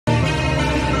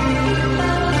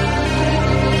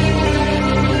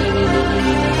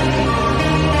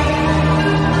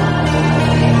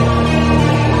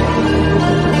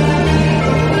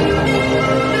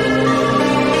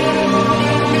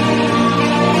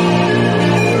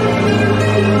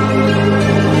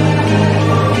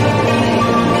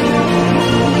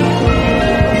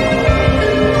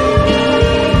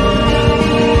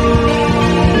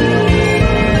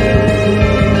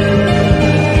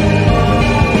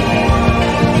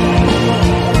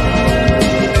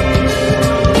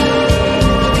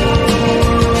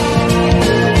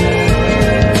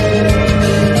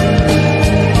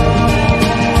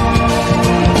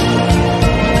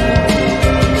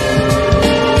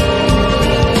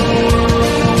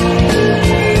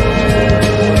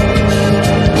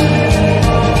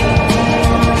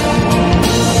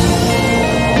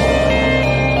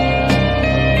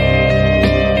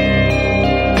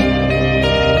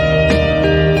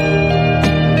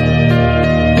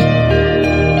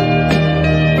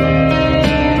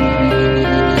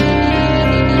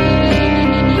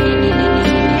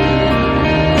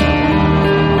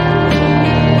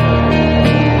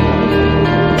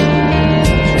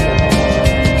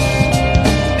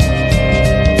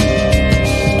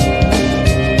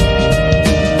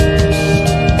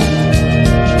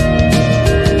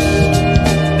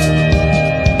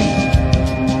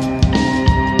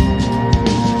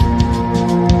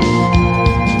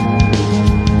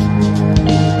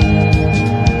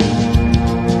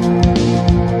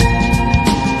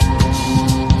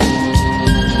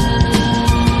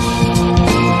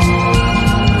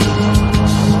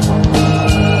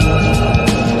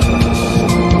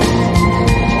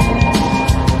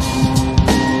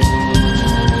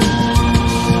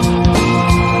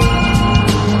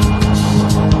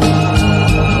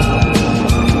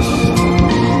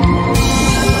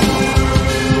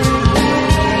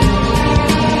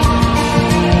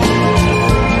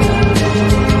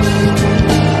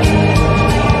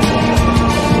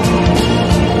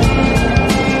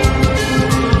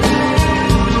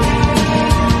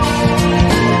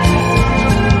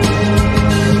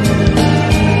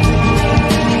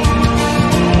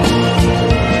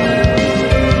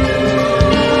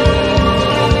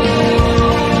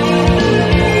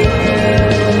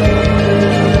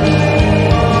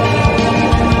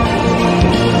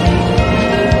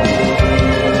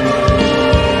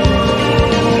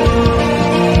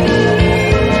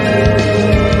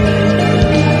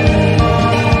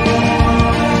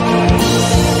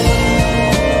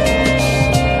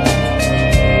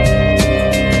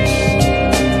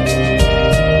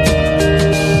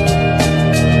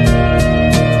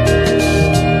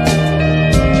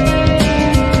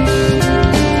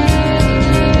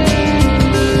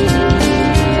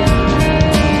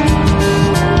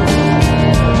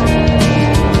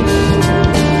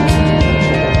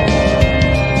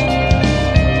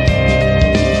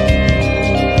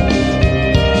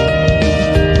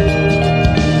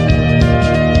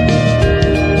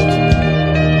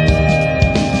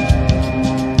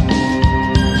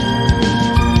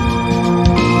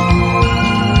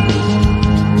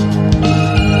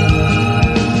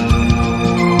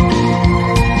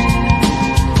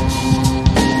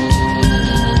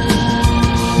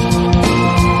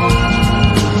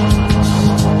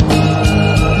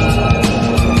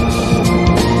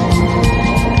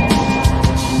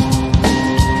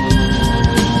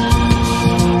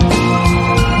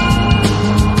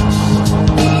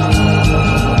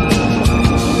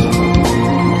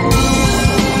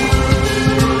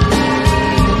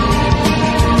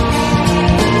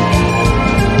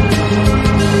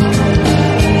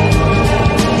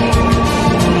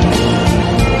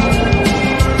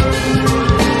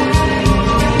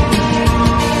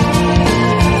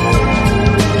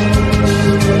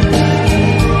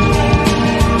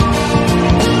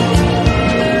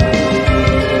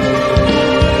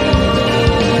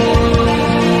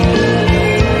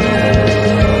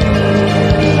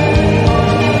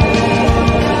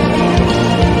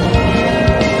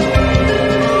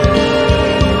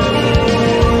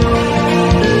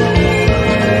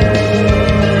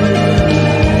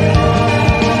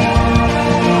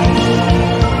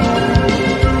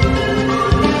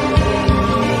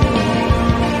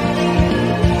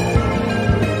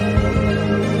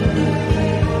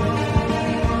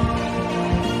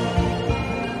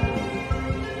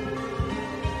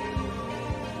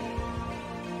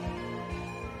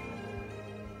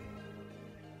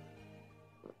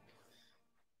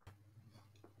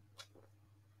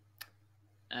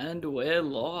And we're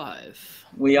live.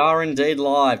 We are indeed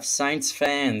live. Saints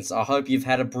fans, I hope you've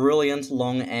had a brilliant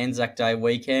long Anzac Day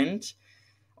weekend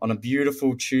on a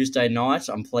beautiful Tuesday night.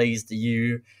 I'm pleased that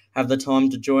you have the time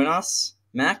to join us.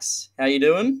 Max, how you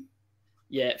doing?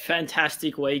 Yeah,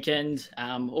 fantastic weekend.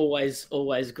 Always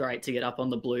great to get up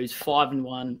on the Blues.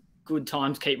 5-1. Good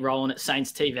times keep rolling at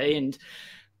Saints TV, and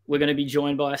we're going to be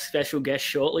joined by a special guest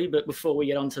shortly. But before we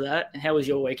get on to that, how was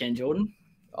your weekend, Jordan?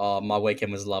 Oh, my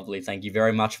weekend was lovely. Thank you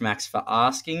very much, Max, for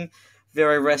asking.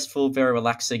 Very restful, very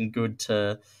relaxing. Good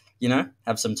to,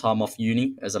 have some time off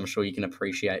uni, as I'm sure you can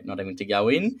appreciate not having to go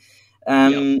in.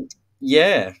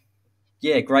 Yep.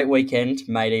 Yeah, great weekend.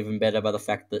 Made even better by the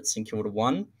fact that St Kilda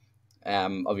won.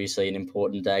 Obviously, an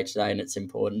important day today, and it's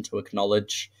important to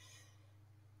acknowledge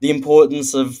the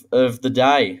importance of the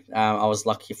day. I was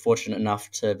fortunate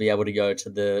enough to be able to go to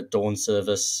the dawn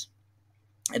service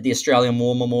at the Australian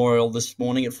War Memorial this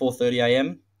morning at 4:30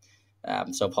 a.m.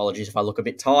 So apologies if I look a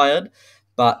bit tired,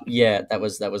 but yeah, that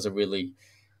was a really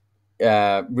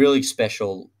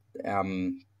special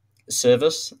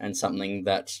service, and something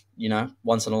that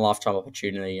once in a lifetime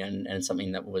opportunity, and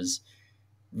something that was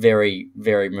very,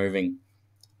 very moving.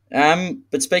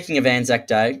 But speaking of Anzac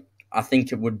Day, I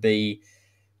think it would be,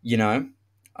 I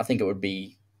think it would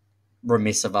be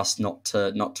remiss of us not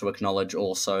to acknowledge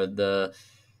also the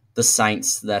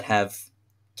saints that have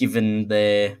given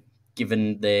their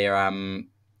that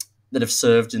have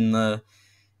served in the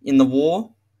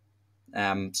war.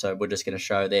 So we're just going to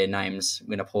show their names.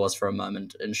 We're going to pause for a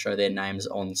moment and show their names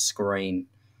on screen.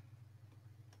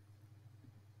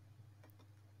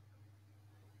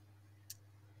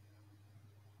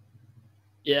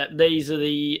 Yeah, these are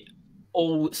the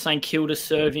all St Kilda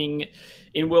serving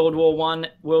in World War One,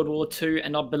 World War Two,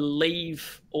 and I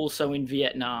believe also in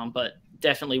Vietnam, but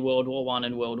definitely World War One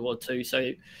and World War Two.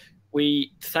 So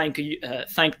we thank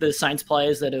the Saints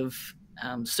players that have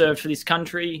served for this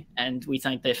country, and we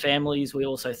thank their families. We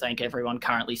also thank everyone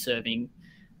currently serving,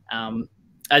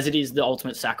 as it is the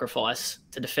ultimate sacrifice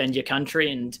to defend your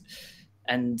country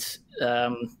and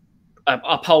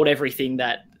uphold everything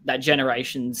that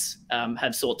generations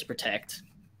have sought to protect.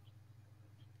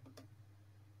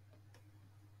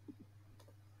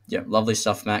 Yeah, lovely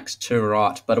stuff, Max. Too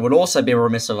right. But it would also be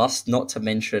remiss of us not to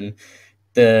mention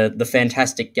the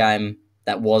fantastic game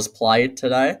that was played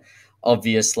today.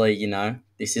 Obviously,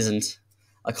 this isn't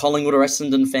a Collingwood or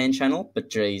Essendon fan channel, but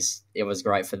geez, it was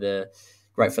great for the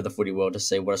footy world to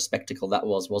see what a spectacle that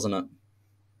was, wasn't it?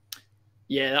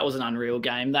 Yeah, that was an unreal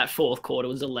game. That fourth quarter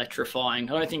was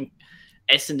electrifying. I don't think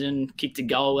Essendon kicked a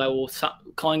goal.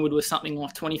 Collingwood was something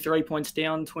like 23 points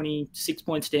down, 26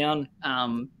 points down.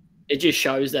 It just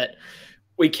shows that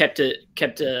we kept a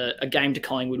game to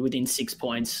Collingwood within 6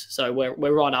 points. So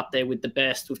we're right up there with the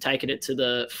best. We've taken it to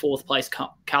the fourth place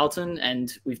Carlton,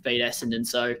 and we've beat Essendon.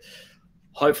 So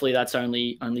hopefully that's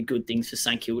only good things for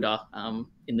St Kilda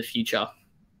in the future.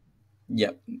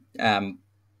 Yep.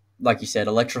 Like you said,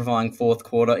 electrifying fourth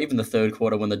quarter, even the third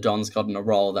quarter when the Dons got in a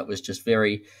roll, that was just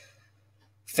very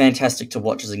fantastic to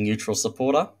watch as a neutral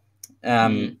supporter.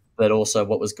 But also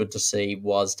what was good to see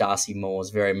was Darcy Moore's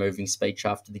very moving speech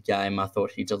after the game. I thought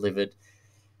he delivered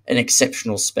an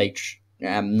exceptional speech,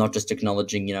 not just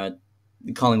acknowledging, the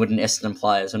Collingwood and Essendon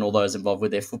players and all those involved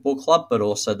with their football club, but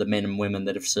also the men and women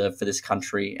that have served for this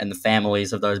country and the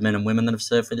families of those men and women that have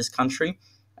served for this country.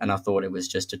 And I thought it was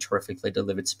just a terrifically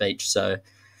delivered speech. So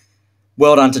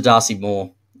well done to Darcy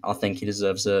Moore. I think he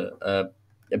deserves a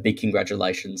big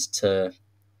congratulations to,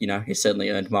 he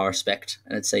certainly earned my respect.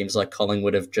 And it seems like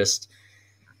Collingwood have just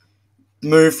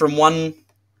moved from one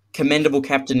commendable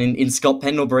captain in Scott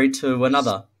Pendlebury to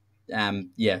another.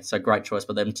 So great choice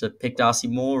by them to pick Darcy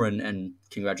Moore, and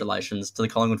congratulations to the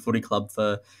Collingwood Footy Club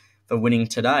for winning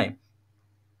today.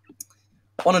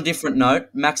 On a different note,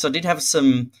 Max, I did have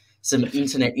some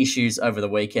internet issues over the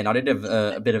weekend. I did have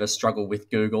a bit of a struggle with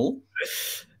Google.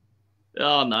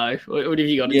 Oh no! What have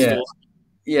you got in store?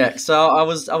 Yeah, so I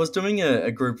was doing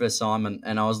a group assignment,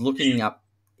 and I was looking up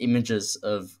images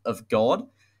of God,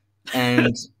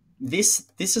 and this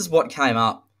is what came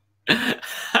up.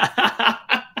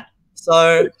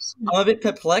 So I'm a bit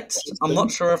perplexed. I'm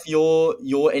not sure if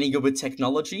you're any good with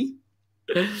technology,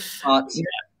 but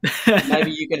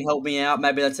maybe you can help me out.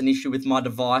 Maybe that's an issue with my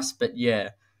device, but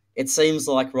yeah, it seems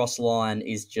like Ross Lyon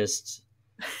is just.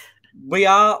 We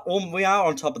are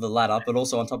on top of the ladder, but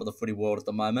also on top of the footy world at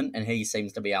the moment, and he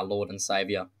seems to be our Lord and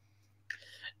Saviour.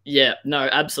 Yeah, no,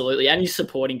 absolutely. And he's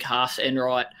supporting cast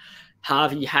Enright,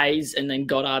 Harvey Hayes, and then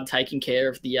Goddard taking care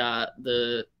of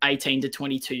the 18 to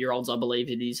 22-year-olds, I believe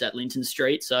it is, at Linton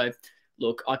Street. So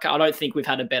look, I don't think we've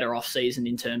had a better off season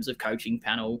in terms of coaching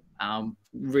panel.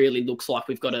 Really looks like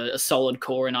we've got a solid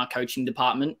core in our coaching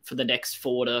department for the next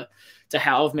 4 to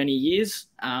however many years.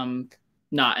 And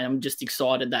I'm just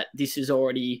excited that this is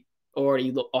already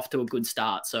off to a good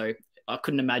start. So I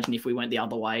couldn't imagine if we went the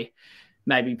other way,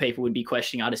 maybe people would be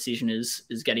questioning our decision as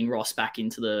getting Ross back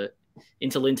into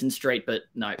Linton Street. But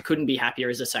no, couldn't be happier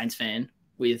as a Saints fan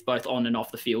with both on and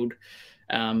off the field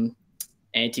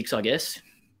antics, I guess.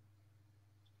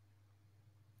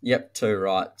 Yep, too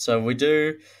right. So we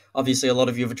do, obviously a lot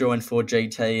of you have joined for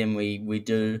GT, and we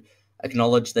do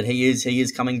acknowledge that he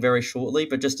is coming very shortly.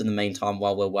 But just in the meantime,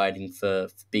 while we're waiting for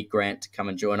Big Grant to come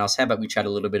and join us, how about we chat a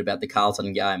little bit about the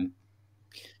Carlton game?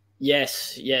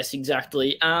 Yes,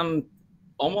 exactly. I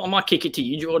might kick it to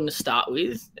you, Jordan, to start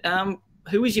with.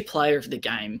 Who was your player of the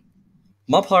game?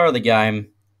 My player of the game,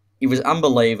 it was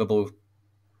unbelievable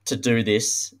to do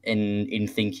this in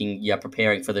thinking,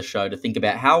 preparing for the show, to think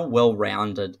about how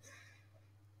well-rounded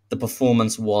the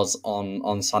performance was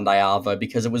on Sunday Arvo,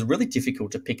 because it was really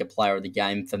difficult to pick a player of the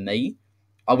game for me.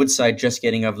 I would say just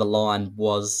getting over the line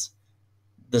was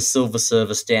the silver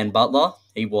server Stan Butler.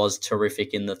 He was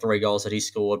terrific in the 3 goals that he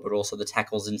scored, but also the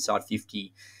tackles inside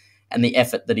 50 and the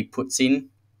effort that he puts in.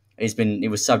 He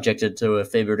was subjected to a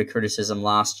fair bit of criticism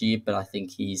last year, but I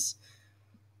think he's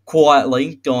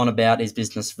quietly gone about his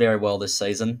business very well this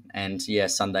season. And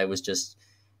Sunday was just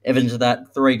evidence of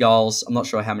that. 3 goals. I'm not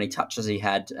sure how many touches he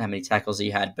had, how many tackles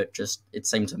he had, but just it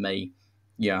seemed to me,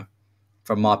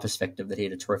 from my perspective, that he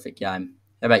had a terrific game.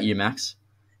 How about you, Max?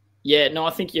 Yeah, no, I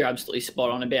think you're absolutely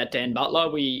spot on about Dan Butler.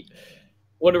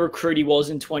 What a recruit he was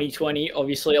in 2020,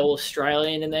 obviously all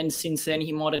Australian, and then since then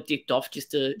he might have dipped off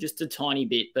just a tiny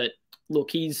bit. But look,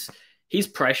 his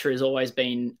pressure has always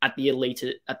been at the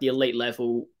elite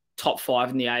level, top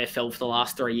 5 in the AFL for the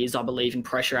last 3 years, I believe, in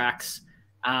pressure acts.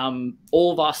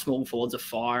 All of our small forwards are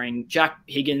firing. Jack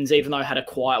Higgins, even though he had a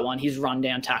quiet one, his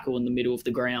rundown tackle in the middle of the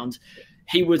ground,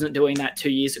 he wasn't doing that 2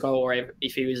 years ago, or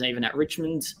if he was even at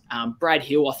Richmond. Brad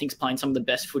Hill, I think, is playing some of the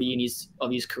best footy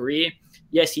of his career.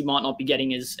 Yes, he might not be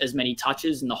getting as many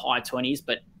touches in the high 20s,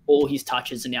 but all his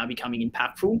touches are now becoming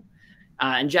impactful.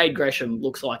 And Jade Gresham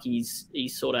looks like he's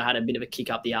sort of had a bit of a kick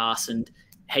up the arse, and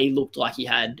he looked like he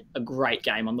had a great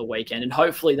game on the weekend. And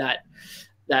hopefully that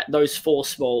those 4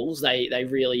 smalls, they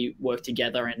really work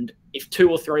together. And if 2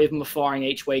 or 3 of them are firing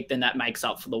each week, then that makes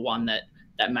up for the one that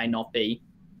may not be.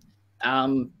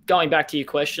 Going back to your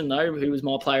question, though, who was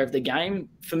my player of the game?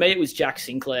 For me, it was Jack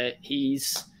Sinclair.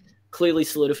 He's clearly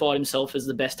solidified himself as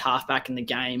the best halfback in the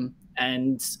game,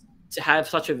 and to have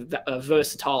such a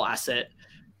versatile asset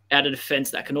out of defence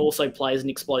that can also play as an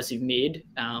explosive mid,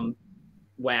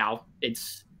 wow.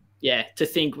 To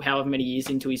think however many years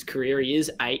into his career he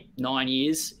is, 8, 9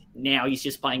 years, now he's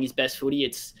just playing his best footy.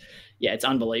 It's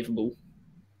unbelievable.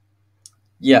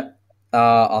 Yeah,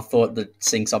 I thought that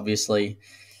Sinks obviously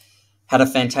had a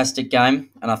fantastic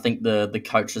game, and I think the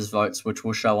coaches' votes, which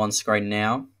we'll show on screen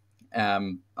now,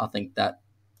 I think that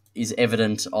is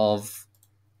evident of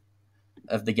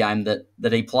the game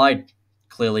that he played.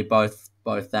 Clearly, both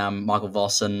Michael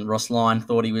Voss and Ross Lyon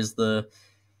thought he was the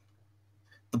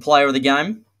player of the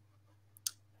game.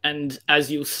 And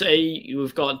as you'll see,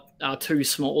 we've got 2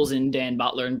 smalls in Dan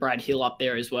Butler and Brad Hill up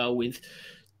there as well, with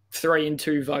 3 and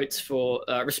 2 votes for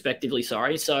respectively.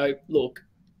 Sorry. So look,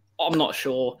 I'm not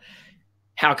sure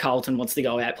how Carlton wants to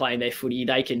go out playing their footy.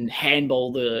 They can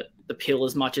handball the pill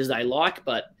as much as they like,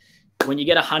 but when you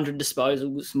get 100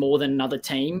 disposals, more than another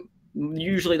team,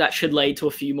 usually that should lead to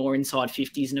a few more inside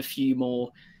 50s and a few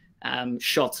more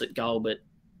shots at goal. But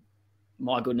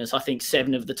my goodness, I think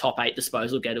 7 of the top 8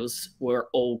 disposal getters were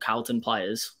all Carlton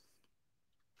players.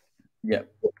 Yeah.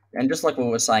 And just like we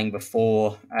were saying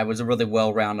before, it was a really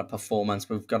well-rounded performance.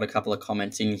 We've got a couple of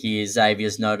comments in here.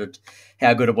 Xavier's noted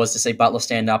how good it was to see Butler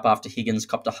stand up after Higgins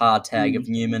copped a hard tag of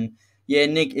Newman. Yeah,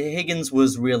 Nick, Higgins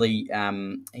was really,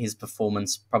 his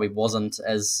performance probably wasn't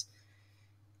as,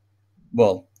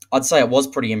 well, I'd say it was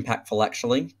pretty impactful,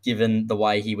 actually, given the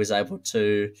way he was able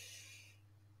to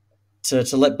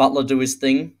let Butler do his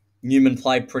thing. Newman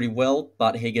played pretty well,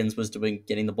 but Higgins was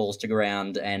getting the balls to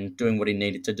ground and doing what he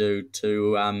needed to do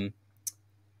to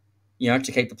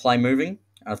keep the play moving.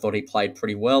 I thought he played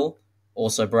pretty well.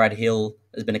 Also, Brad Hill,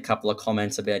 there's been a couple of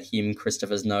comments about him.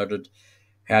 Christopher's noted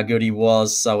how good he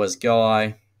was, so has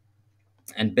Guy.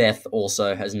 And Beth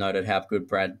also has noted how good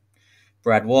Brad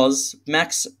was.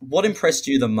 Max, what impressed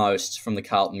you the most from the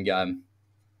Carlton game?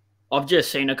 I've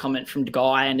just seen a comment from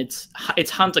Guy, and it's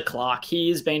Hunter Clark. He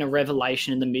has been a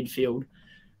revelation in the midfield.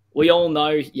 We all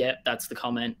know, that's the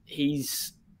comment.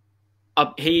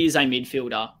 he is a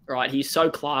midfielder, right? He's so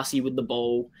classy with the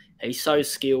ball. He's so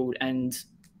skilled and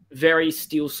very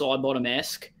steel side bottom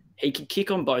esque. He can kick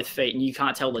on both feet, and you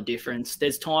can't tell the difference.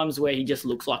 There's times where he just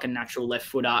looks like a natural left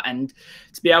footer, and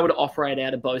to be able to operate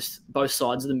out of both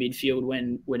sides of the midfield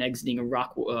when exiting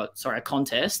a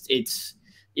contest, it's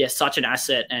such an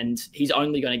asset, and he's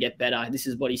only going to get better. This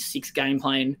is what his sixth game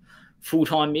playing full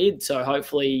time mid, so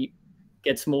hopefully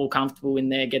gets more comfortable in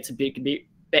there, gets a bit.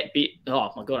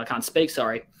 Oh my god, I can't speak.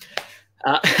 Sorry.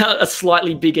 A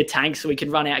slightly bigger tank so we can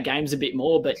run out games a bit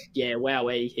more. But yeah, wow,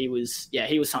 he was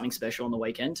something special on the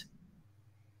weekend.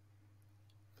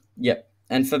 Yep,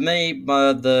 and for me,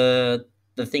 the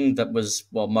thing that was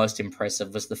most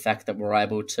impressive was the fact that we're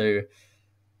able to,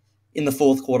 in the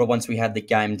fourth quarter, once we had the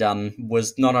game done,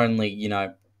 was not only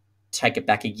take it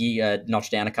back a gear,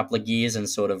 notch down a couple of gears, and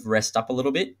sort of rest up a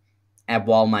little bit, and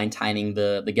while maintaining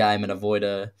the game and avoid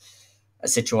a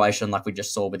situation like we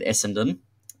just saw with Essendon.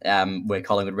 Where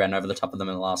Collingwood ran over the top of them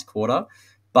in the last quarter.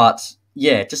 But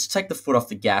yeah, just take the foot off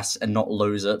the gas and not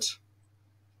lose it.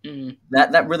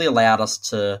 That really allowed us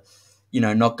to,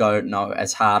 not go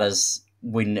as hard as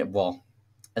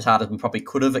as hard as we probably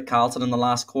could have at Carlton in the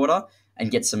last quarter, and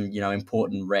get some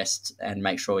important rest and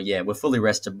make sure we're fully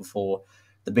rested before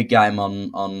the big game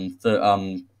on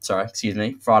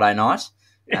Friday night.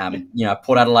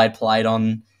 Port Adelaide played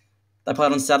on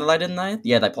Saturday, didn't they?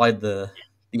 Yeah, they played the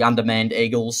undermanned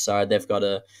Eagles, so they've got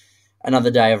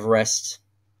another day of rest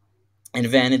and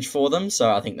advantage for them. So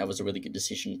I think that was a really good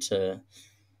decision to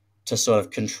sort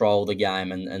of control the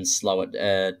game and slow it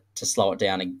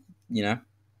down, and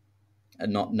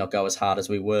and not go as hard as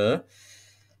we were.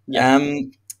 Yeah.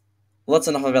 Well, that's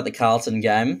enough about the Carlton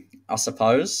game, I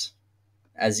suppose.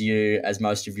 As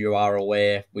most of you are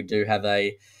aware, we do have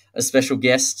a special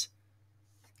guest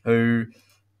who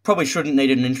probably shouldn't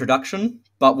need an introduction,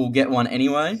 but we'll get one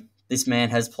anyway. This man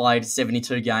has played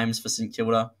 72 games for St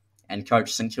Kilda and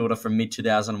coached St Kilda from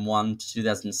mid-2001 to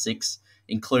 2006,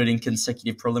 including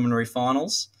consecutive preliminary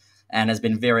finals, and has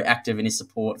been very active in his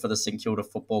support for the St Kilda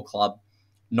Football Club,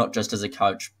 not just as a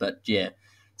coach, but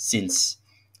since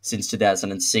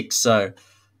 2006. So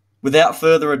without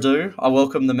further ado, I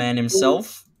welcome the man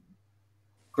himself.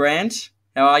 Grant,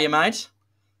 how are you, mate?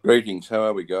 Greetings. How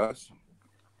are we, guys?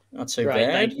 Not too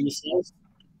bad. Thank you.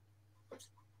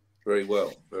 Very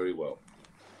well, very well.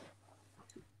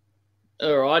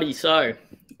 Alrighty, so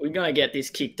we're going to get this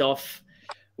kicked off.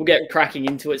 We'll get cracking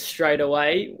into it straight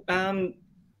away.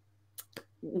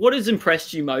 What has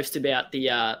impressed you most about the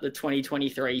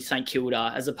 2023 St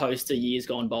Kilda as opposed to years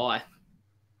gone by?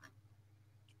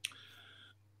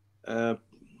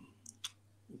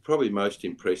 Probably most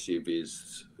impressive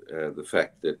is the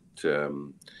fact that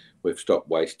we've stopped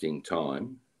wasting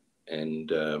time,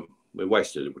 and we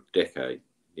wasted a decade.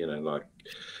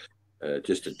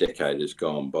 Just a decade has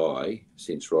gone by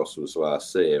since Ross was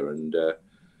last there, and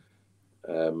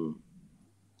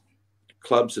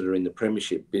clubs that are in the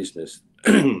premiership business,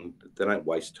 they don't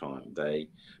waste time. They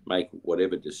make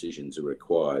whatever decisions are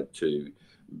required to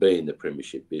be in the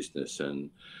premiership business. And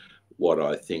what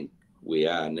I think we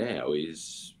are now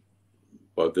is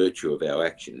by virtue of our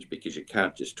actions, because you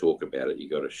can't just talk about it. You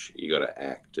got to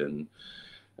act, and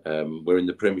we're in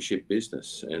the premiership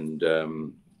business. And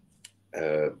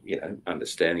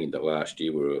understanding that last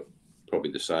year we were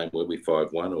probably the same, were we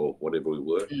 5-1 or whatever we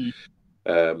were.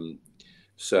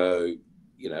 So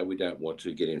we don't want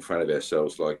to get in front of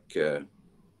ourselves like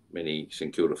many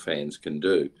St Kilda fans can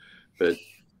do,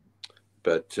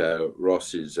 but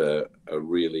Ross is a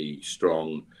really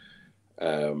strong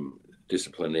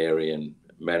disciplinarian,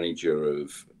 manager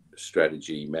of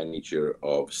strategy, manager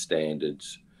of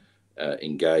standards,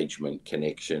 engagement,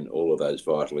 connection, all of those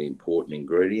vitally important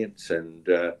ingredients, and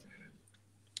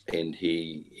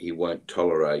he won't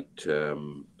tolerate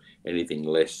anything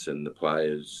less than the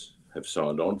players have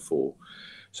signed on for.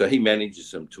 So he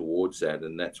manages them towards that,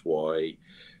 and that's why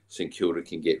St Kilda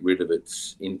can get rid of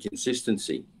its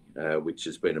inconsistency, which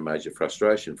has been a major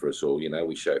frustration for us all.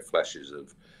 We show flashes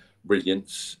of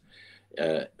brilliance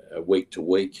week to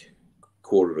week,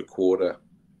 quarter to quarter,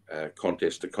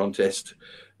 contest to contest,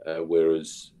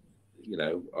 whereas,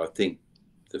 I think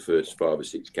the first 5 or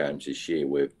 6 games this year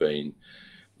we've been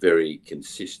very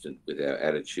consistent with our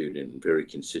attitude and very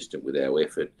consistent with our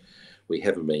effort. We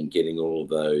haven't been getting all of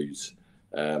those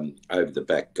over the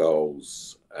back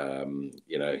goals.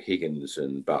 Higgins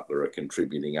and Butler are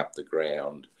contributing up the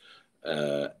ground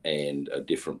and are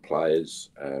different players,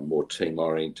 more team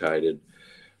orientated.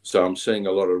 So I'm seeing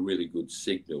a lot of really good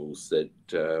signals that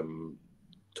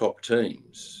top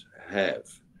teams have.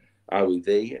 Are we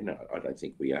there? No, I don't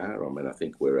think we are. I mean, I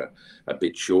think we're a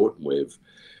bit short, and we've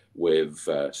we've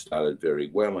started very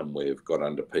well, and we've got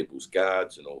under people's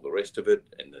guards and all the rest of it,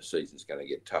 and the season's going to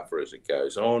get tougher as it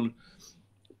goes on.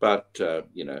 But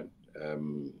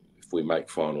if we make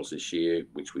finals this year,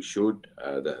 which we should,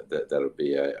 that'll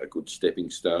be a good stepping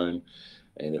stone.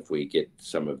 And if we get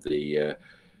some of the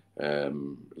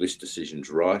list decisions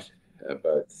right,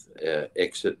 both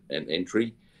exit and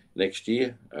entry next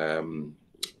year,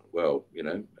 well,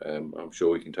 I'm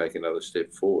sure we can take another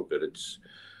step forward. But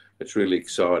it's really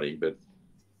exciting, but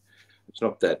it's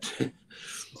not that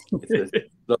it's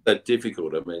not that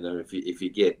difficult. I mean, if you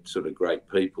get sort of great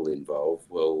people involved,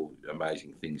 well,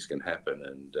 amazing things can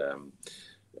happen.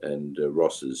 And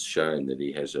Ross has shown that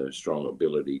he has a strong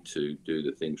ability to do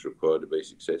the things required to be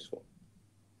successful.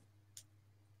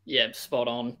 Yeah, spot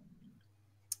on.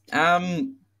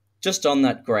 Just on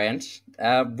that, Grant,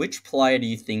 which player do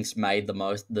you think's made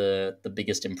the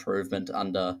biggest improvement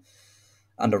under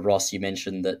Ross? You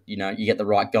mentioned that you get the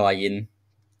right guy in,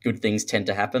 good things tend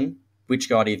to happen. Which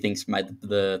guy do you think's made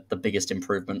the biggest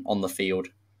improvement on the field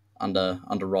under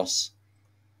Ross?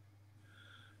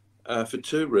 For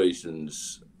two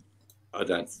reasons, I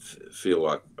don't feel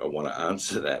like I want to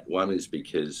answer that. One is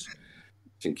because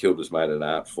St Kilda's made an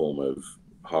art form of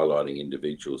highlighting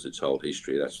individuals its whole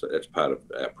history. That's part of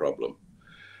our problem.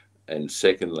 And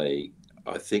secondly,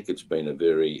 I think it's been a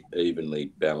very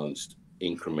evenly balanced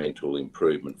incremental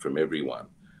improvement from everyone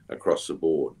across the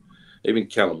board. Even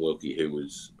Callum Wilkie, who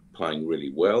was playing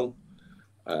really well,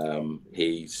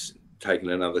 he's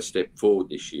taken another step forward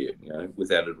this year,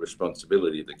 with added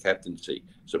responsibility of the captaincy.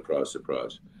 Surprise,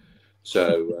 surprise.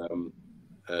 So,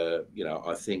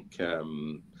 I think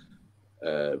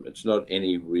it's not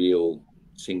any real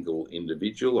single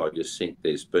individual. I just think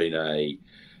there's been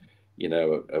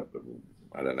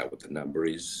I don't know what the number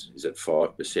is. Is it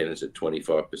 5%? Is it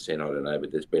 25%? I don't know.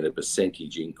 But there's been a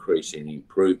percentage increase in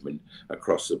improvement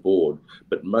across the board.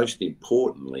 But most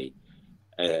importantly,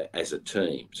 as a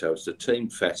team. So it's the team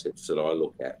facets that I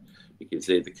look at, because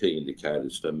they're the key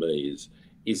indicators for me.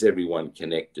 Is everyone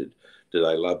connected? Do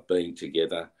they love being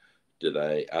together? Are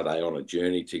they on a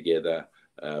journey together?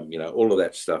 All of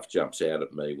that stuff jumps out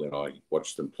at me when I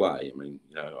watch them play. I mean,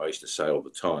 I used to say all the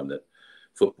time that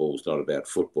football's not about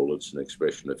football. It's an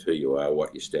expression of who you are,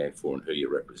 what you stand for, and who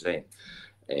you represent.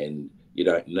 And you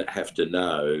don't have to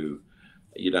know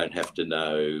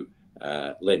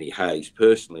Lenny Hayes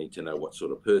personally to know what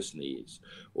sort of person he is,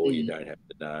 or you don't have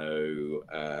to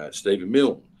know Stephen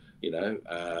Milne,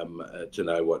 to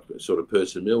know what sort of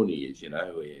person Milne is.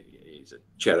 He's a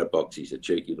chatterbox, he's a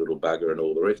cheeky little bugger, and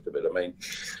all the rest of it. I mean,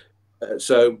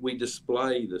 so we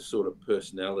display the sort of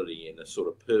personality and the sort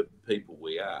of people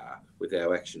we are with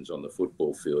our actions on the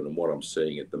football field. And what I'm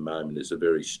seeing at the moment is a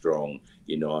very strong,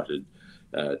 united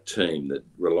team that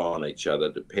rely on each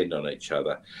other, depend on each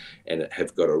other, and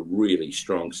have got a really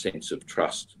strong sense of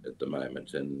trust at the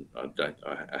moment. And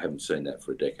I haven't seen that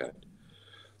for a decade.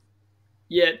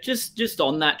 Yeah, just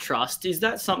on that trust, is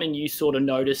that something you sort of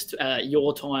noticed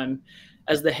your time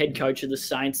as the head coach of the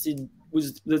Saints?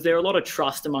 Was there a lot of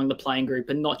trust among the playing group,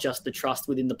 and not just the trust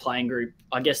within the playing group?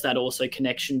 I guess that also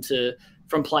connection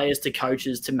from players to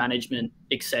coaches to management,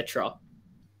 etc.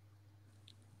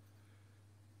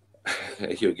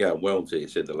 You were going well until you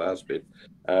said the last bit.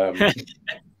 There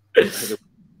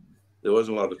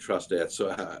wasn't a lot of trust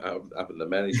outside up in the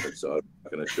management side, I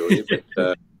can assure you.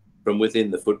 But from within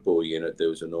the football unit, there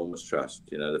was enormous trust.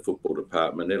 The football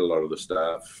department, a lot of the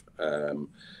staff,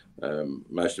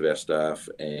 most of our staff,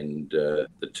 and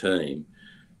the team,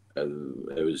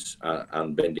 it was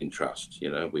unbending trust.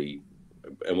 We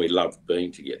loved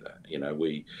being together.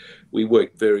 We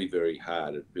worked very, very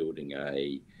hard at building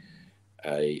a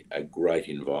great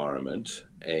environment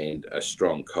and a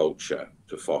strong culture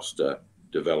to foster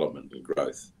development and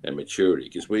growth and maturity,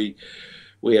 because we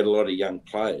had a lot of young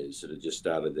players that had just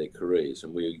started their careers,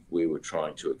 and we were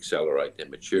trying to accelerate their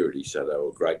maturity so they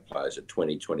were great players at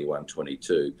 20, 21,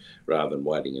 22, rather than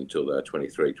waiting until they were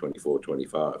 23, 24,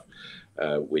 25,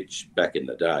 which back in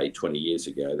the day, 20 years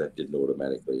ago, that didn't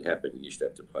automatically happen. You used to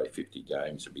have to play 50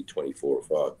 games and be 24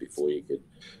 or 5 before you could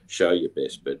show your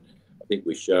best. But I think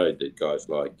we showed that guys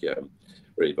like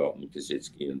Reebok and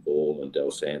Kaczynski and Ball and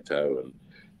Del Santo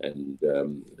and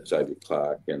Xavier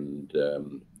Clark and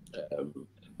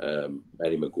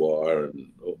Matty Maguire and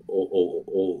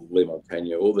all Lee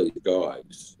Montagna, all these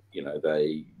guys,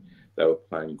 they were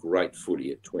playing great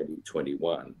footy at 20,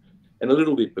 21, and a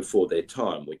little bit before their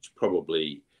time, which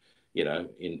probably,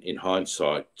 in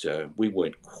hindsight, we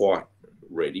weren't quite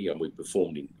ready, and we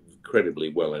performed incredibly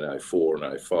well in 04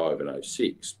 and 05 and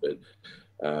 06, but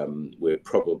we're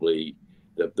probably,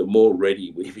 the more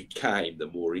ready we became, the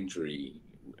more injury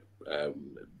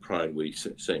prone we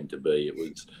seem to be. It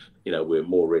was, we're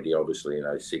more ready, obviously,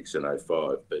 in 06 and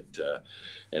 05, but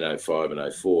in 05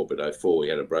 and 04. But 04 we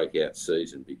had a breakout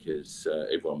season because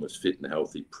everyone was fit and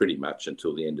healthy pretty much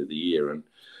until the end of the year. And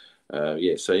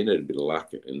so you need a bit of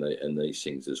luck in these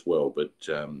things as well. But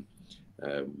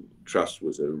trust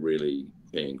was a really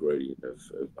key ingredient of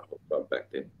the whole club back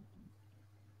then.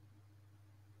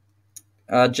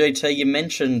 GT, you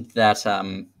mentioned that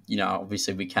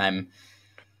obviously we came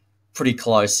pretty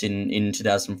close in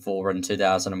 2004 and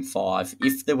 2005.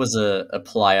 If there was a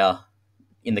player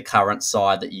in the current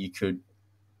side that you could,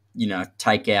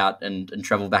 take out and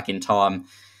travel back in time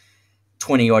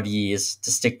 20 odd years to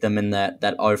stick them in that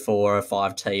 04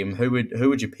 05 team, who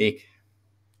would you pick?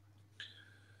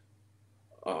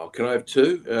 Oh, can I have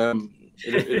two?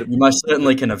 You most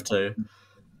certainly can have two.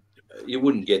 You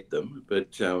wouldn't get them, but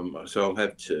so I'll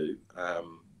have two.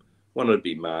 One would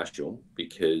be Marshall,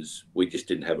 because we just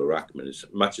didn't have a ruckman. As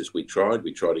much as we tried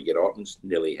to get Ottens,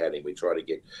 nearly had him. We tried to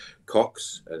get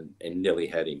Cox and nearly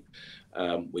had him.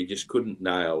 We just couldn't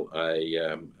nail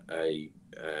a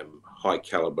high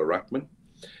caliber ruckman,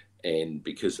 and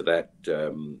because of that,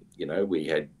 we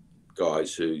had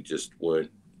guys who just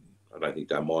weren't. I don't think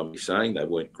they'll mind me saying they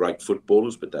weren't great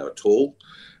footballers, but they were tall,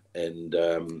 and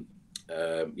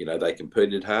they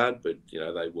competed hard, but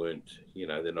they weren't.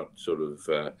 They're not sort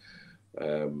of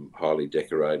highly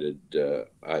decorated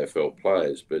AFL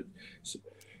players. But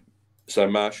so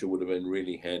Marshall would have been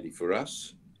really handy for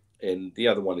us, and the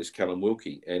other one is Callum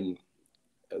Wilkie. And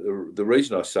the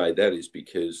reason I say that is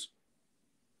because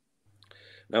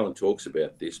no one talks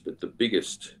about this, but the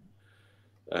biggest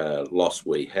loss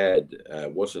we had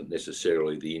wasn't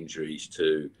necessarily the injuries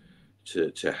to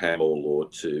Hamill or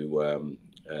to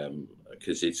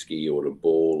Kazitsky or to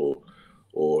Ball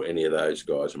or any of those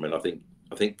guys. I mean, I think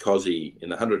Cozzy, in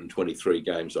the 123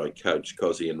 games I coached,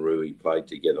 Cozzy and Rui played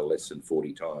together less than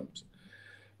 40 times.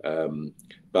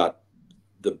 But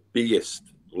the biggest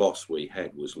loss we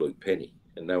had was Luke Penny,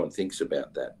 and no one thinks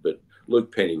about that. But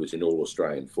Luke Penny was in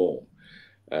all-Australian form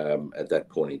at that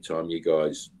point in time. You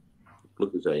guys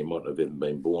look as though you might have even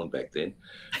been born back then.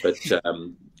 But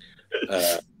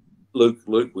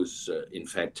Luke was in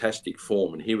fantastic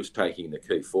form, and he was taking the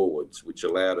key forwards, which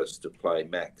allowed us to play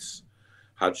Max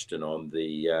Hudson on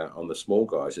the small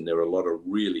guys. And there were a lot of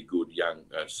really good young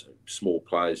small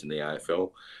players in the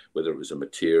AFL, whether it was a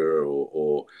Matera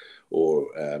or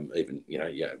even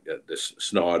the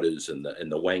Snyders and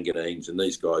the Wanganines and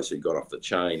these guys who got off the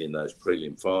chain in those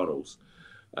prelim finals.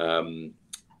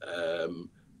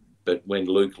 But when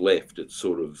Luke left, it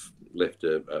sort of left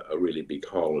a really big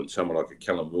hole, and someone like a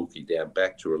Callum Wilkie down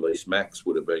back to release Max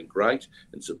would have been great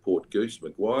and support Goose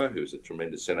Maguire, who's a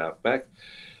tremendous centre-half back,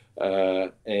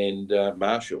 and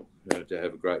Marshall to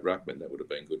have a great ruckman. That would have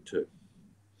been good too.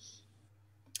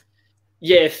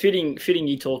 Yeah, fitting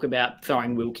you talk about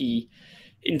throwing Wilkie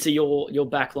into your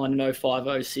back line in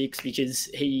 05, 06, because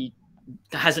he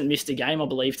hasn't missed a game, I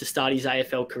believe, to start his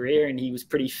AFL career, and he was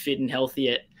pretty fit and healthy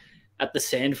at the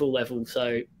Sandville level.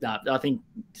 So I think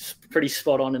it's pretty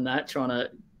spot on in that, trying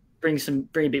to bring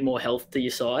a bit more health to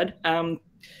your side.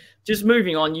 Just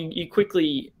moving on,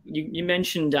 you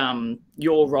mentioned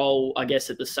your role, I guess,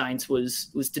 at the Saints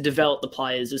was to develop the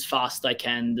players as fast as they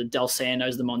can, the Del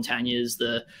Santos, the Montagnas,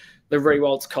 the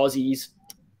Rewalts, Cozzys.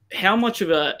 How much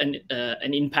of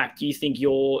an impact do you think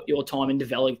your time in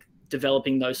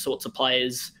developing those sorts of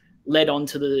players led on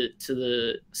to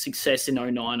the success in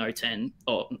 09-010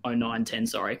 or 09-10,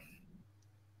 sorry?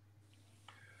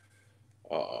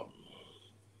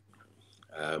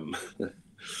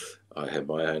 I have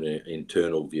my own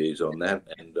internal views on that,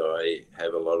 and I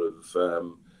have a lot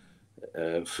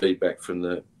of feedback from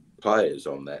the players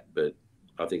on that, but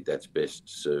I think that's best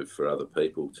served for other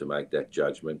people to make that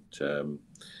judgment.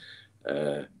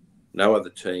 No other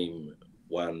team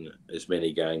won as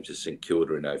many games as St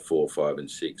Kilda in 04, 05 and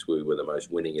 06. We were the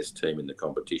most winningest team in the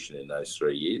competition in those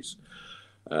 3 years.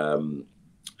 And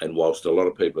whilst a lot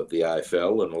of people at the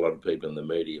AFL and a lot of people in the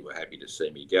media were happy to see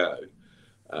me go,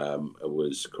 it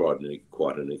was quite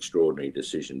an extraordinary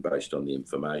decision based on the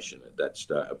information at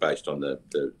that based on the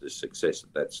success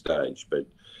at that stage. But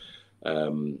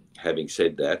having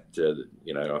said that,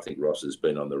 I think Ross has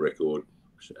been on the record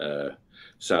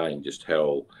saying just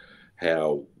how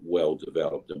well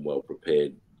developed and well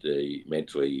prepared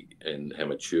mentally and how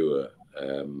mature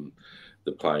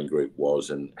the playing group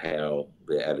was, and how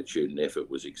their attitude and effort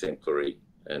was exemplary,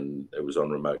 and it was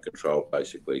on remote control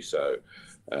basically. So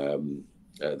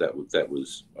that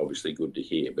was obviously good to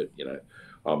hear. But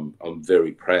I'm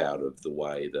very proud of the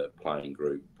way the playing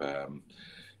group,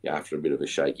 after a bit of a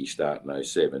shaky start in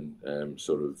 07,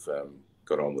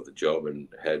 got on with the job, and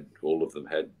all of them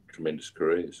had tremendous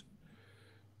careers.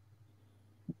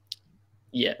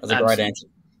 Yeah, that's a great answer.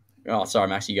 Oh, sorry,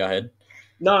 Max, you go ahead.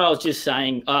 No, I was just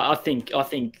saying. I think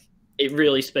it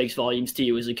really speaks volumes to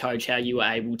you as a coach how you were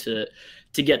able to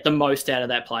get the most out of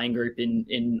that playing group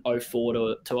in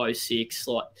 04 to 06.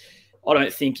 Like, I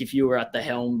don't think if you were at the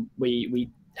helm,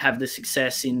 we have the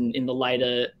success in the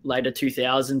later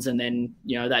 2000s, and then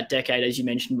that decade, as you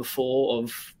mentioned before,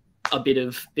 of a bit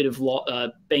of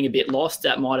being a bit lost.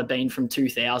 That might have been from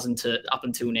 2000 to up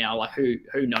until now. Like, who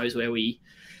knows where we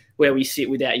sit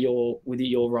without your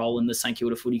role in the St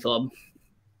Kilda Footy Club.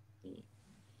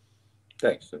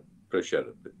 Thanks, appreciate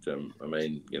it. But I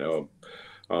mean,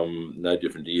 I'm no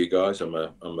different to you guys. I'm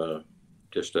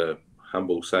just a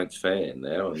humble Saints fan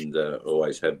now, and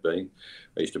always have been.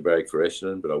 I used to brag for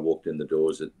Essendon, but I walked in the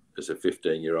doors as a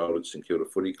 15-year-old at St Kilda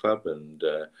Footy Club, and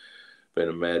been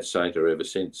a mad Sainter ever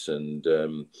since. And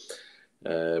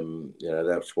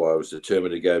that's why I was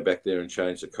determined to go back there and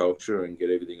change the culture and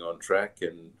get everything on track.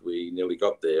 And we nearly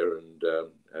got there, and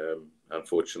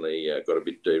unfortunately got a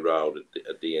bit derailed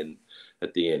at the end.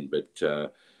 But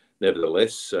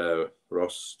nevertheless,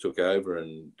 Ross took over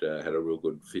and had a real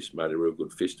good fist, made a real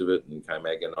good fist of it, and came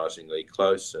agonisingly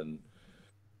close. And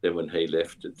then when he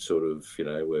left, it sort of,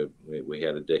 we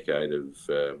had a decade of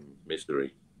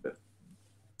misery. But,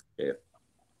 yeah.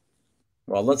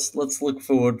 Well, let's look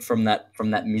forward from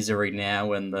that misery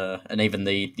now and even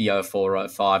the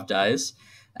 04-05 days.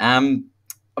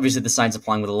 Obviously, the Saints are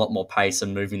playing with a lot more pace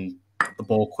and moving the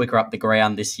ball quicker up the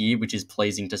ground this year, which is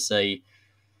pleasing to see.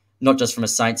 Not just from a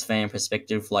Saints fan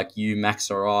perspective, like you, Max,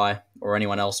 or I, or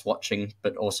anyone else watching,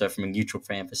 but also from a neutral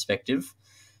fan perspective.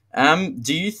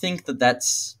 Do you think that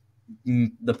that's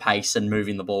the pace and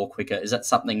moving the ball quicker? Is that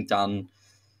something done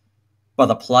by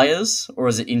the players, or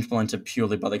is it implemented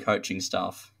purely by the coaching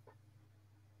staff?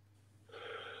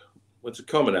 Well, it's a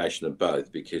combination of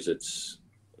both, because it's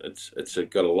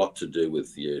got a lot to do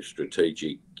with your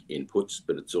strategic inputs,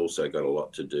 but it's also got a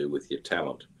lot to do with your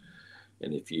talent.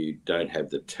 And if you don't have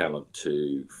the talent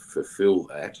to fulfill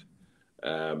that,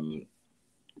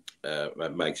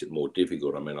 it makes it more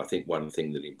difficult. I mean, I think one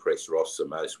thing that impressed Ross the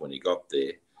most when he got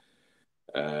there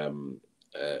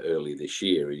early this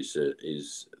year is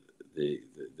the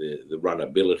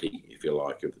runnability, if you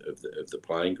like, of the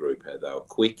playing group. How they were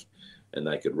quick and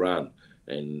they could run,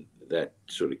 and that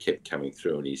sort of kept coming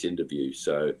through in his interview.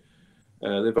 So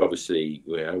they've obviously,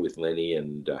 with Lenny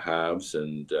and Halves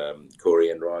and Corey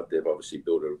Enright, they've obviously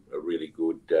built a really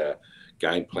good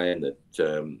game plan that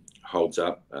holds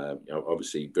up.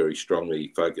 Obviously, very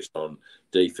strongly focused on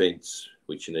defence,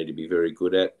 which you need to be very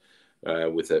good at,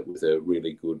 with a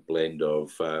really good blend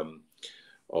of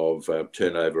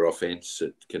turnover offence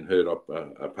that can hurt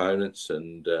opponents,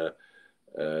 and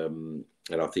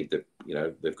I think that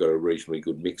they've got a reasonably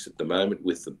good mix at the moment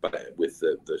with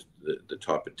the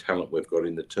type of talent we've got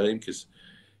in the team. Because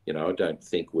I don't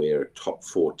think we're a top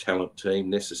 4 talent team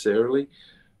necessarily,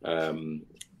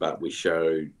 but we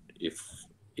showed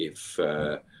if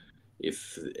our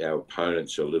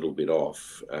opponents are a little bit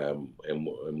off, and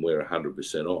we're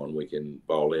 100% on, we can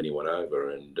bowl anyone over.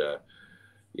 And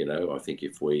I think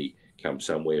if we come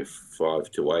somewhere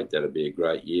 5 to 8, that'd be a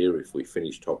great year. If we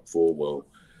finish top 4, well,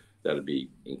 that'd be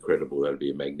incredible. That'd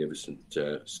be a magnificent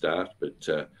start.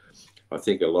 But I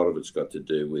think a lot of it's got to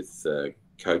do with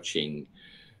coaching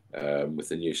with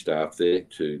the new staff there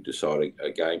to decide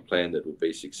a game plan that will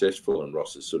be successful. And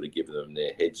Ross has sort of given them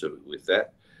their heads with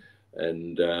that.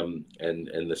 And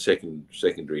the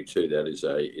secondary to that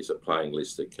is a playing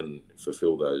list that can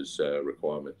fulfil those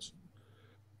requirements.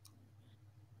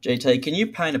 GT, can you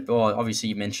paint obviously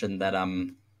you mentioned that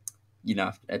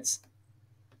it's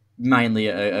mainly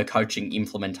a coaching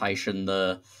implementation,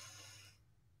 the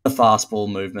fast ball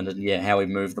movement, and how we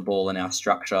move the ball in our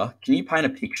structure. Can you paint a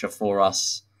picture for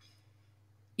us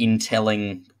in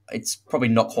telling? It's probably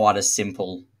not quite as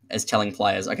simple as telling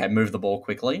players, okay, move the ball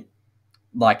quickly.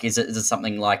 Like, is it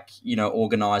something like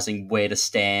organising where to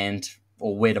stand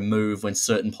or where to move when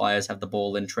certain players have the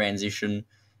ball in transition?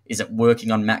 Is it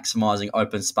working on maximising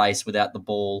open space without the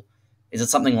ball? Is it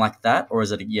something like that, or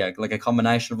is it like a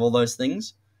combination of all those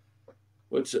things?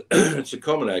 Well, it's a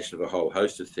combination of a whole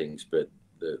host of things, but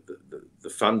the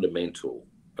fundamental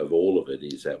of all of it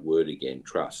is that word again,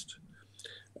 trust.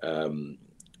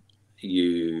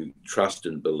 You trust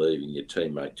and believe in your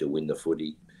teammate to win the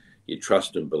footy. You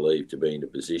trust and believe to be in a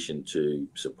position to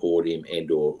support him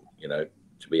and/or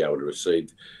to be able to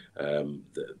receive a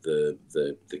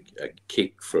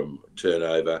kick from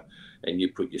turnover, and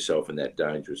you put yourself in that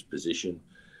dangerous position.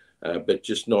 But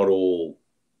just not all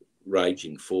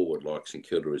raging forward like St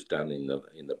Kilda has done in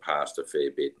the past a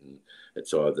fair bit, and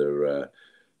it's either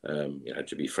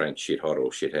to be frank, shit hot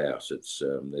or shit house. It's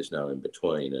there's no in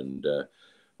between, and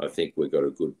I think we've got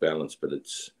a good balance, but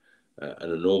it's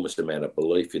an enormous amount of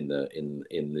belief in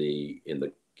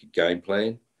the game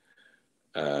plan,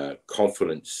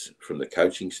 confidence from the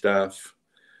coaching staff,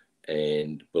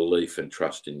 and belief and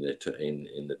trust in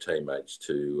the teammates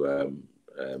to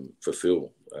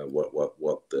fulfil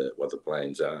what the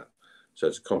plans are. So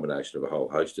it's a combination of a whole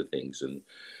host of things, and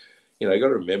you've got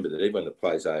to remember that even when the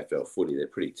players AFL footy, they're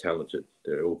pretty talented.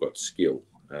 They've all got skill.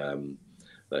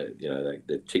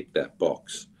 They tick that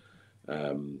box.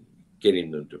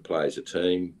 Getting them to play as a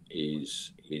team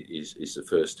is the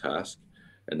first task,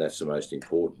 and that's the most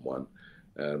important one.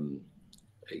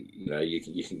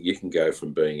 You can go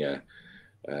from being a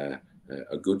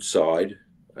good side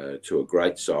to a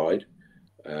great side,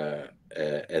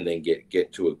 and then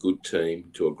get to a good team,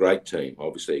 to a great team.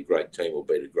 Obviously, a great team will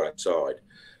beat a great side,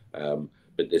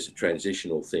 but there's a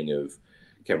transitional thing of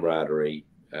camaraderie,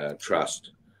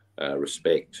 trust,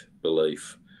 respect,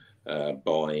 belief,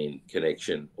 buy-in,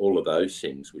 connection, all of those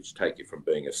things which take you from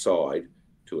being a side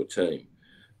to a team.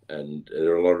 And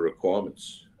there are a lot of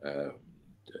requirements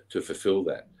to fulfil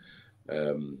that.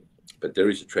 But there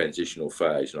is a transitional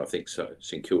phase, and I think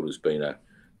St Kilda's been a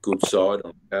good side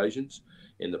on occasions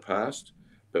in the past,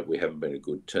 but we haven't been a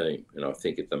good team. And I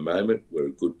think at the moment we're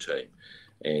a good team,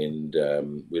 and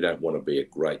we don't want to be a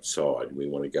great side. We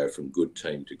want to go from good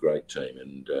team to great team,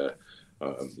 and the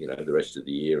rest of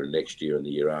the year and next year and the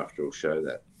year after will show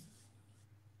that.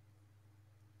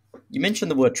 You mentioned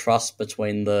the word trust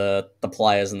between the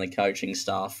players and the coaching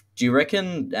staff. Do you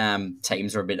reckon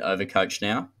teams are a bit overcoached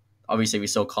now? Obviously, we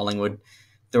saw Collingwood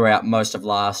throughout most of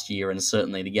last year and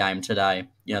certainly the game today.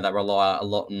 They rely a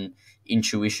lot on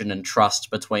intuition and trust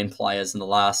between players in the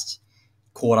last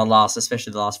quarter,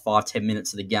 especially the last 5-10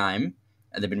 minutes of the game,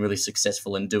 and they've been really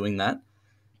successful in doing that.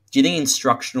 Do you think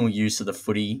instructional use of the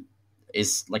footy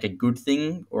is like a good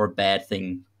thing or a bad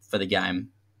thing for the game?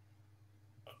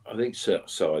 I think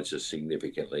sides are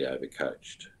significantly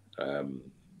overcoached.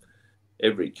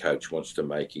 Every coach wants to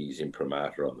make his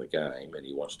imprimatur on the game, and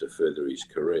he wants to further his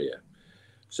career.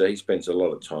 So he spends a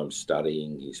lot of time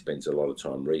studying, he spends a lot of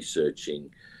time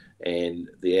researching, and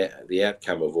the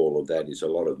outcome of all of that is a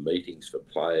lot of meetings for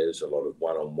players, a lot of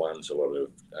one-on-ones, a lot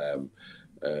of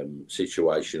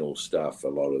situational stuff, a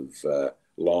lot of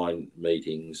line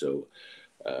meetings, or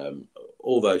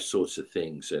all those sorts of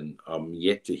things. And I'm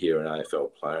yet to hear an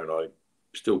AFL player, and I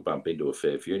still bump into a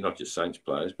fair few, not just Saints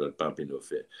players, but I bump into a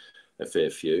fair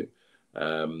few,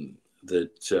 I'm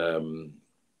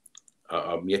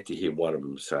yet to hear one of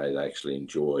them say they actually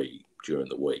enjoy during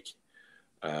the week,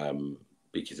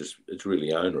 because it's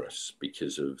really onerous,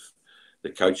 because of the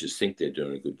coaches think they're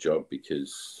doing a good job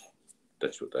because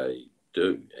that's what they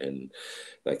do, and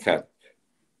they can't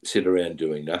sit around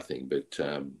doing nothing. But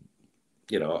I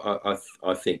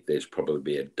think there's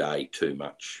probably a day too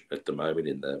much at the moment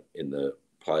in the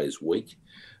players' week.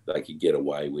 They could get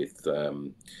away with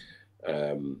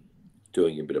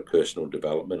doing a bit of personal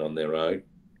development on their own,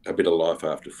 a bit of life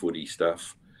after footy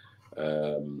stuff,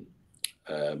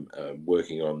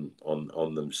 working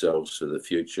on themselves for the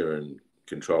future and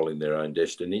controlling their own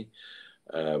destiny.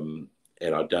 And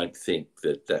I don't think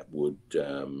that would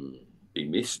be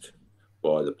missed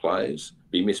by the players,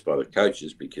 be missed by the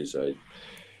coaches, because they'd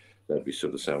be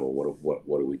sort of saying, well,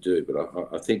 what do we do? But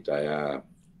I think they are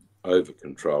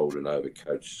over-controlled and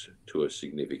over-coached to a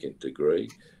significant degree,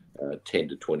 10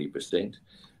 to 20%.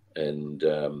 And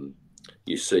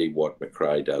you see what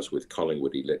McRae does with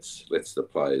Collingwood. He lets the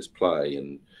players play,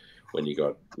 and when you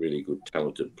got really good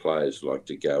talented players like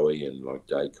De Goey and like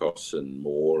Dacos and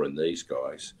Moore and these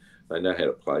guys, they know how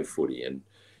to play footy, and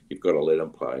you've got to let them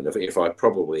play. And if I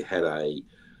probably had a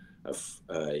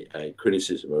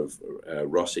criticism of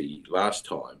Rossi last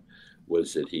time,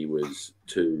 was that he was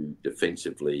too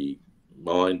defensively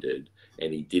minded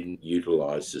and he didn't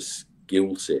utilise the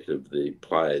skill set of the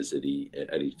players at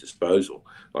his disposal.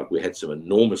 Like, we had some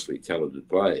enormously talented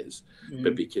players,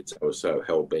 but because they were so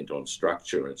hell bent on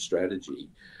structure and strategy,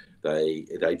 we're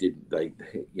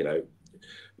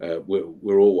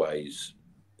always,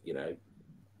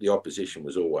 the opposition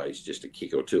was always just a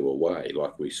kick or two away,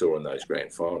 like we saw in those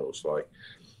grand finals. Like,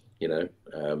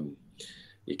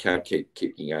 you can't keep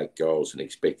kicking 8 goals and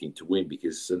expecting to win,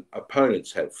 because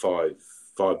opponents have five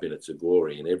minutes of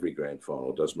glory in every grand final.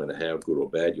 It doesn't matter how good or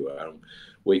bad you are.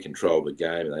 We control the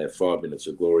game, and they have 5 minutes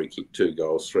of glory, kick 2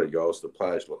 goals, 3 goals. The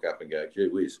players look up and go, gee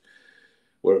whiz,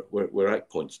 we're 8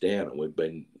 points down, and we've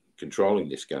been controlling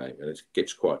this game, and it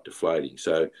gets quite deflating.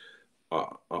 So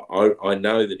I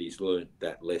know that he's learned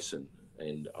that lesson,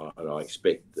 and I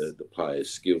expect the players'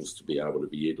 skills to be able to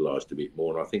be utilised a bit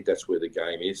more. And I think that's where the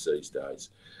game is these days.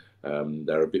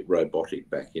 They're a bit robotic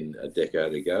back in a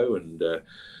decade ago, and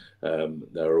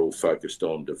they're all focused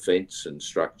on defence and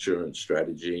structure and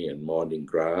strategy and minding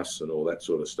grass and all that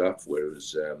sort of stuff.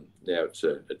 Whereas now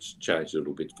it's changed a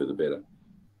little bit for the better.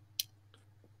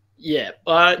 Yeah.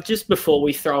 Just before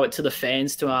we throw it to the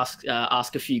fans to ask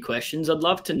a few questions, I'd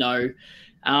love to know,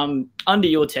 under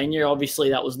your tenure,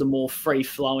 obviously that was the more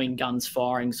free-flowing,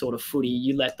 guns-firing sort of footy.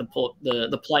 You let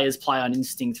the players play on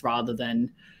instinct rather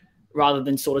than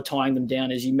sort of tying them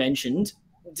down, as you mentioned.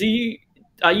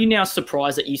 Are you now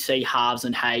surprised that you see Harves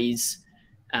and Hayes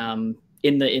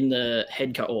in the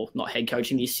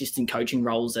the assistant coaching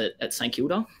roles at St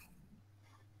Kilda?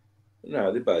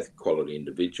 No, they're both quality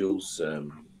individuals.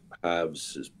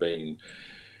 Harves has been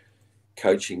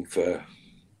coaching for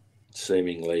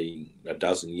seemingly a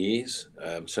dozen years,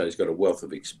 so he's got a wealth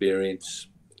of experience,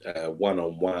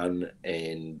 one-on-one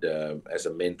and as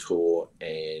a mentor,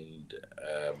 and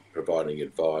providing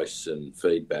advice and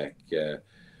feedback.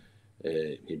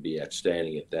 He'd be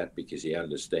outstanding at that because he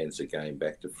understands the game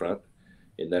back to front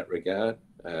in that regard.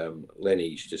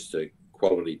 Lenny's just a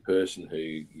quality person who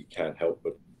you can't help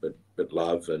but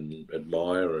love and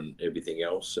admire and everything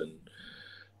else, and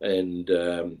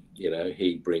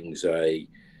he brings a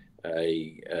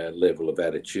level of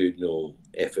attitudinal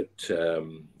effort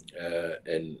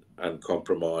and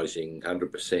uncompromising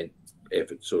 100%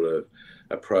 effort sort of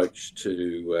approach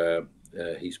to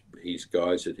his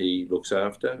guys that he looks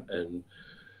after, and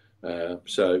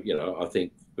so I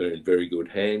think we're in very good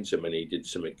hands. I mean, he did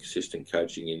some assistant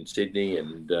coaching in Sydney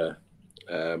and at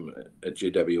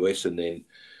GWS, and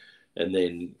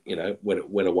then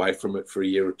went away from it for a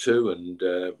year or two and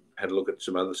had a look at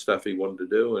some other stuff he wanted to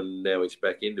do, and now he's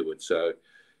back into it. So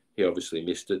he obviously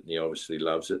missed it, and he obviously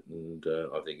loves it, and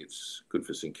I think it's good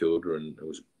for St Kilda, and it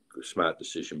was a smart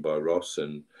decision by Ross,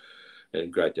 and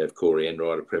great to have Corey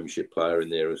Enright, a premiership player, in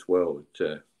there as well.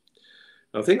 But,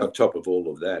 I think on top of all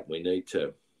of that, we need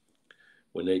to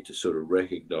sort of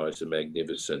recognise the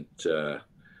magnificent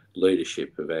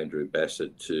leadership of Andrew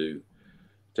Bassett to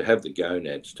have the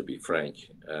gonads, to be frank,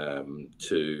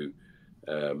 to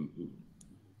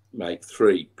make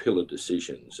three pillar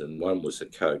decisions, and one was the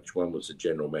coach, one was the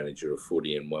general manager of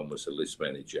footy, and one was the list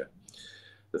manager,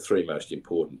 the three most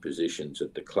important positions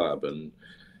at the club, and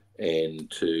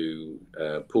to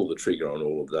pull the trigger on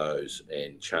all of those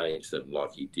and change them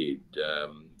like he did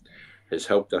has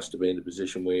helped us to be in the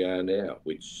position we are now,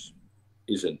 which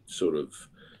isn't sort of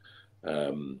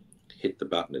hit the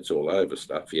button, it's all over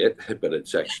stuff yet, but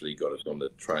it's actually got us on the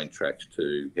train tracks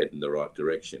to head in the right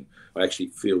direction. I actually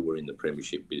feel we're in the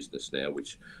premiership business now,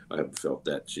 which I haven't felt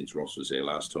that since Ross was there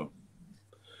last time.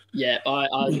 Yeah,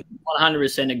 I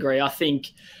 100% agree. I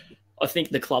think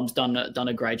the club's done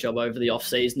a great job over the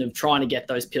off-season of trying to get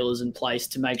those pillars in place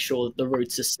to make sure that the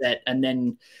roots are set, and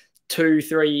then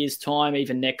 2-3 years' time,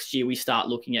 even next year, we start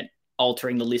looking at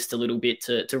altering the list a little bit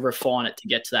to refine it to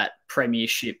get to that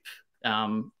premiership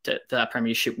to that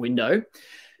premiership window.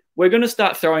 We're going to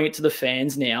start throwing it to the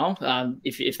fans now,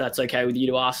 if that's okay with you,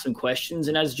 to ask some questions.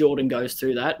 And as Jordan goes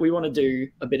through that, we want to do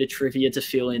a bit of trivia to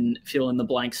fill in the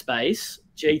blank space.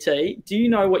 GT, do you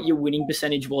know what your winning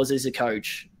percentage was as a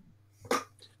coach?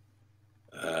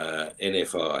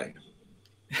 NFI.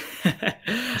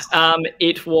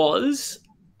 It was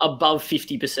above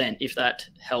 50%, if that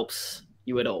helps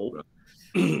you at all.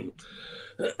 Okay.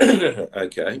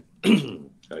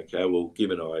 Okay. Well,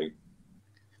 given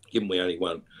we only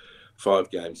won 5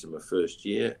 games in my first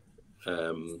year,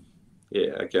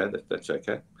 yeah, okay, that's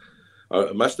okay.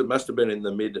 It must have been in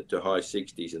the mid to high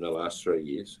 60s in the last 3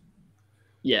 years.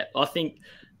 Yeah, I think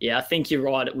you're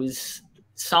right. It was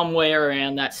somewhere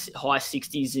around that high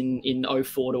 60s in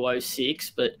 04 to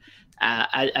 06, but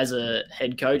as a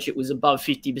head coach, it was above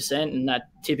 50%, and that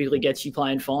typically gets you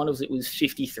playing finals. It was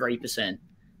 53%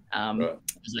 Right.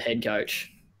 as a head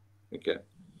coach. Okay.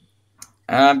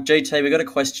 GT, we got a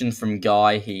question from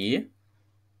Guy here.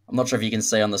 I'm not sure if you can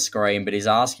see on the screen, but he's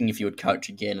asking if you would coach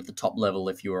again at the top level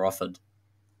if you were offered.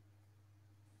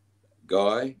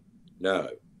 Guy, no.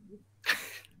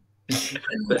 I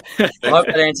hope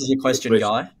that answers your question,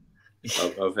 Guy.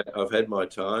 I've had my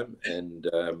time, and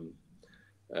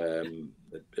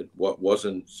it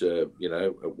wasn't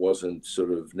it wasn't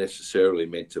sort of necessarily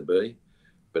meant to be,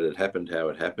 but it happened how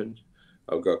it happened.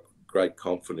 I've got great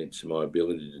confidence in my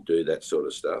ability to do that sort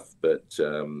of stuff, but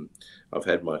I've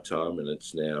had my time, and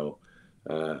it's now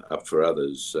up for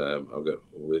others. I've got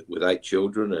with 8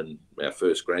 children and our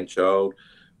first grandchild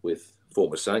with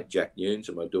former Saint Jack Nunes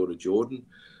and my daughter Jordan.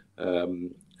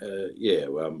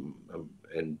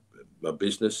 And my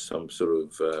business, I'm sort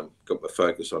of got my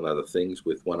focus on other things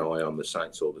with one eye on the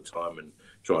Saints all the time and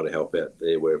trying to help out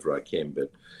there wherever I can.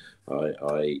 But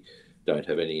I don't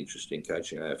have any interest in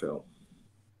coaching AFL.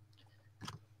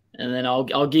 And then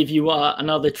I'll give you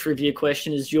another trivia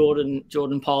question as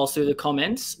Jordan piles through the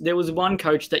comments. There was one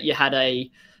coach that you had a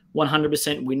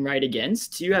 100% win rate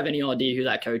against. Do you have any idea who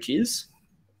that coach is?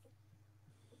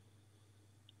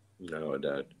 No, I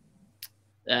don't.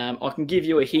 I can give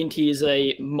you a hint. He is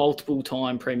a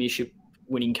multiple-time premiership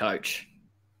winning coach.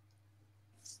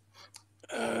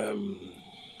 You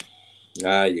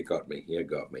got me. You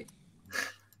got me.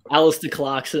 Alistair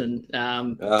Clarkson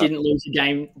didn't lose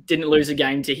a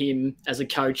game to him as a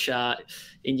coach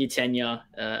in your tenure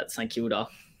at St Kilda.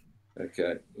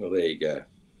 Okay, well there you go.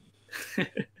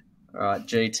 All right,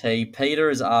 GT. Peter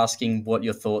is asking what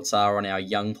your thoughts are on our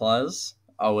young players: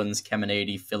 Owens,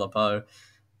 Caminiti, Filippo,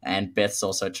 and Beth's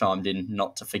also chimed in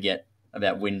not to forget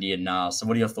about Windy and Nas. So,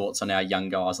 what are your thoughts on our young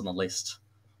guys on the list?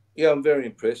 Yeah, I'm very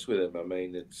impressed with them. I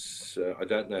mean, it's I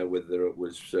don't know whether it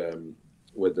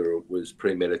was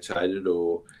premeditated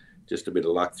or just a bit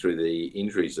of luck through the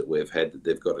injuries that we've had that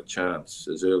they've got a chance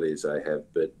as early as they have.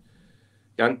 But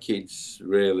young kids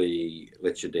rarely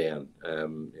let you down.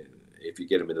 If you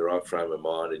get them in the right frame of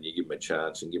mind and you give them a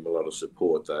chance and give them a lot of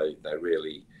support, they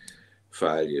rarely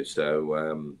fail you.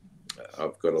 So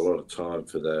I've got a lot of time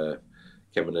for the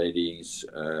Caminitis,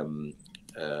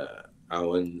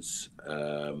 Owens,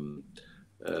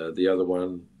 the other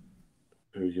one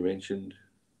who you mentioned,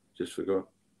 just forgot.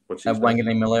 What's his name?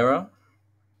 Wangani Malera?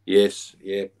 Yes,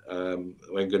 yeah.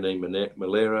 Wangani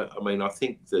Malera. I mean, I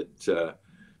think that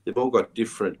they've all got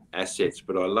different assets,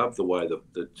 but I love the way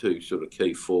the two sort of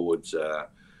key forwards are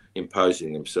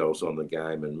imposing themselves on the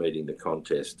game and meeting the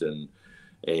contest and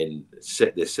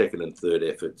set their second and third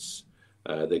efforts,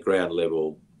 their ground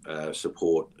level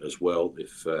support as well.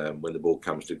 If when the ball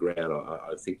comes to ground,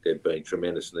 I think they've been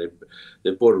tremendous. And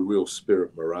they've brought a real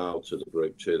spirit morale to the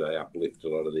group too. They uplift a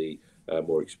lot of the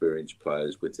more experienced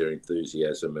players with their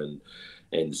enthusiasm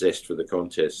and zest for the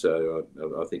contest. So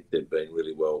I think they've been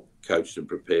really well coached and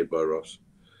prepared by Ross.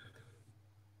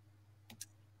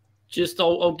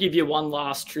 I'll give you one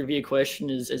last trivia question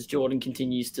as Jordan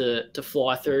continues to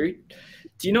fly through.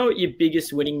 Do you know what your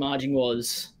biggest winning margin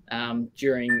was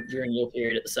during your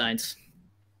period at the Saints?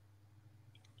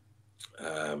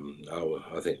 I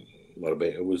think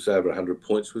it was over 100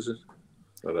 points, was it?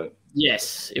 I don't.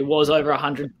 Yes, it was over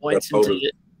 100 points. I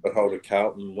hold a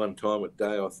Carlton one time a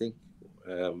day, I think,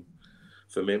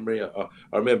 for memory. I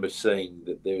remember seeing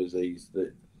that there was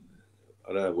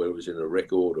I don't know whether it was in a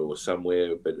record or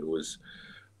somewhere, but it was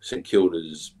St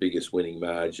Kilda's biggest winning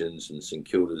margins and St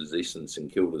Kilda's this and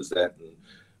St Kilda's that. And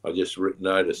I just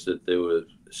noticed that there were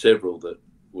several that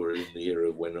were in the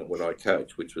era when I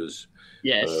coached, which was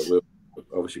we're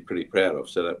obviously pretty proud of.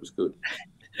 So that was good.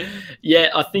 Yeah,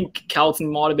 I think Carlton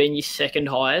might have been your second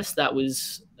highest. That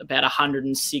was about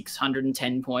 106,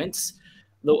 110 points.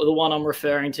 The one I'm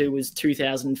referring to was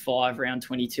 2005, round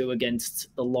 22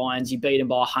 against the Lions. You beat them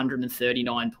by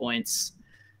 139 points.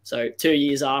 So 2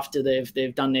 years after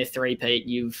they've done their three-peat,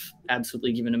 you've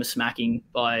absolutely given them a smacking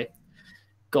by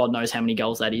God knows how many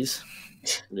goals that is.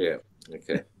 Yeah,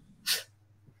 okay.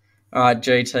 All right,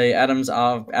 GT.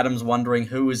 Adam's wondering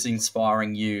who is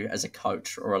inspiring you as a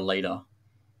coach or a leader?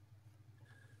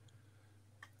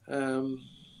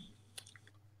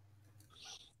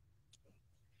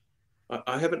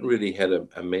 I haven't really had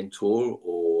a mentor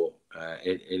or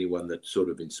anyone that sort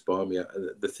of inspired me.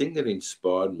 The thing that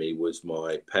inspired me was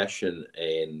my passion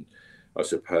and, I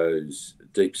suppose,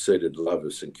 deep-seated love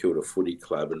of St Kilda Footy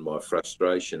Club and my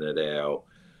frustration at our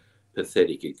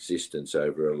pathetic existence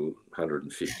over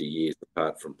 150 years,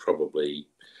 apart from probably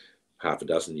half a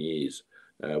dozen years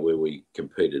where we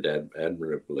competed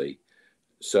admirably.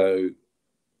 So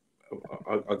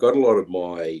I got a lot of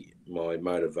my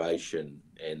motivation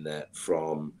and that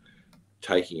from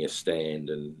taking a stand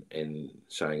and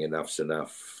saying enough's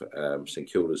enough. St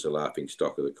Kilda's a laughing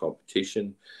stock of the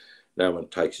competition. No one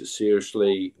takes us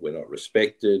seriously. We're not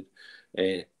respected.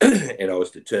 And I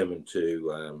was determined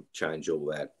to change all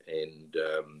that. And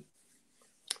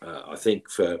I think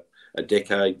for a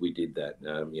decade we did that,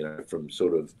 from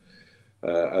sort of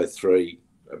 03,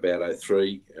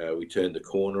 we turned the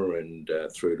corner and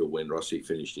through to when Rossi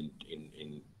finished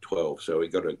in 12. So we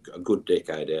got a good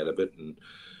decade out of it. And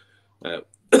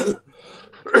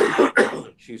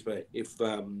excuse me, if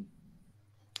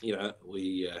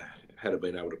we had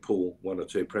been able to pull one or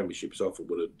two premierships off, it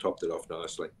would have topped it off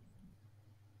nicely.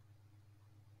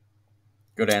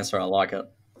 Good answer. I like it.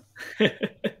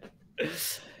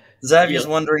 Xavier's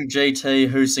wondering, GT,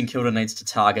 who St Kilda needs to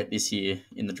target this year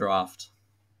in the draft.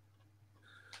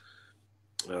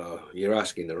 Oh, you're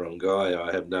asking the wrong guy.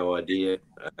 I have no idea.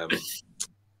 I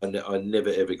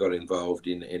never ever got involved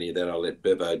in any of that. I let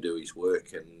Bevo do his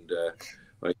work, and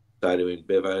I say to him,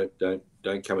 Bevo,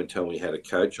 don't come and tell me how to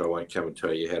coach. I won't come and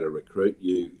tell you how to recruit.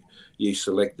 You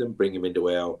select them, bring them into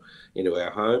our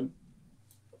home,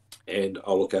 and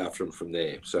I'll look after them from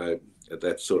there. So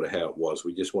that's sort of how it was.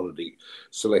 We just wanted to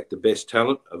select the best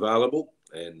talent available,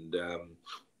 and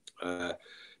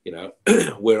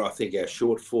where I think our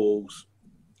shortfalls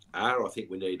are, I think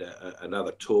we need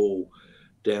another tall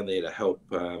down there to help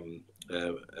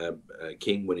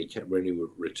King when he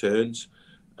returns.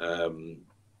 I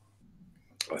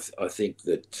think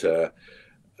that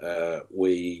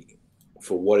we,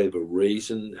 for whatever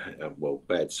reason,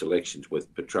 bad selections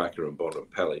with Petrarca and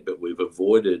Bontempelli, but we've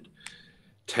avoided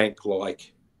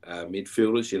tank-like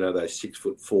midfielders. You know, those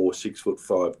 6'4",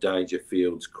 6'5"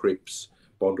 Dangerfields, Cripps,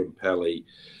 Bontempelli,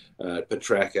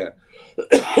 Petrarca.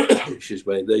 Excuse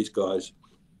me. These guys,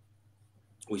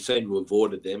 we seem to have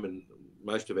avoided them, and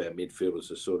most of our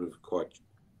midfielders are sort of quite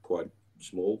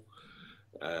small.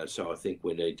 So I think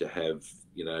we need to have,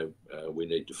 we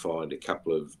need to find a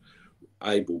couple of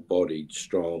able-bodied,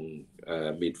 strong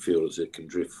midfielders that can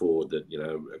drift forward, that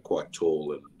are quite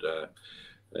tall, and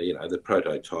the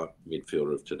prototype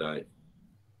midfielder of today.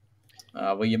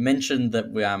 Well, you mentioned that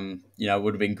it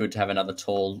would have been good to have another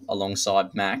tall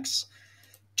alongside Max.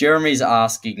 Jeremy's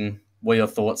asking what your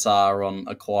thoughts are on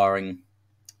acquiring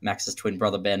Max's twin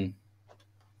brother Ben.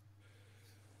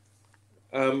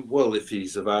 Well, if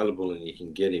he's available and you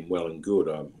can get him, well and good.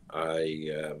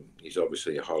 He's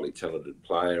obviously a highly talented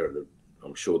player, and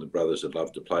I'm sure the brothers would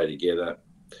love to play together.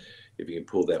 If you can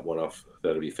pull that one off,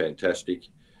 that'll be fantastic.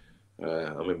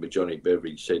 I remember Johnny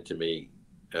Beveridge said to me,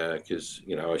 because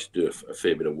I used to do a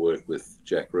fair bit of work with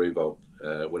Jack Revolt.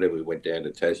 Whenever we went down to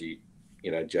Tassie,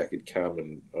 Jack would come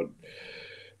and I'd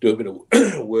do a bit of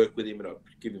work with him, and I'd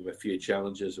give him a few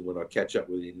challenges. And when I catch up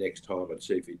with him next time, I'd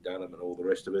see if he'd done them and all the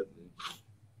rest of it.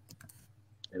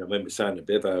 And I remember saying to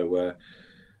Bevo, why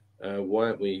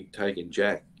aren't we taking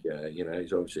Jack?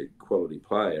 He's obviously a quality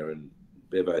player. And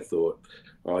Bevo thought,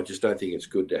 I just don't think it's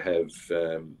good to have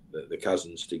the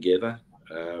cousins together.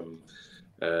 And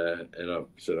I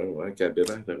said, oh, okay,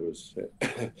 Bevo, that was...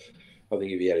 I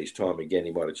think if he had his time again,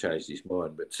 he might have changed his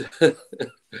mind. But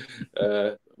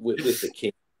with the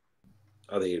King,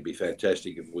 I think it'd be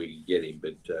fantastic if we could get him.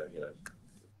 But,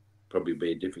 probably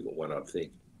be a difficult one, I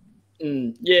think.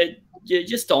 Yeah,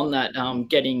 just on that,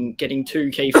 getting two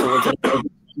key forwards at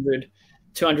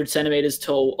 200 centimetres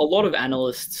tall, a lot of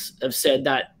analysts have said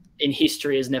that in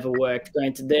history has never worked.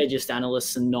 Granted, they're just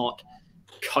analysts and not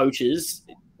coaches.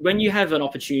 When you have an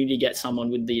opportunity to get someone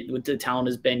with the talent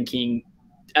as Ben King,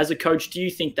 as a coach, do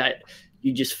you think that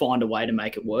you just find a way to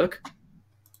make it work?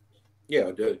 Yeah,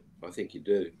 I do. I think you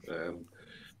do.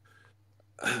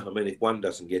 If one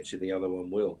doesn't get you, the other one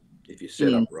will, if you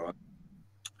set up right.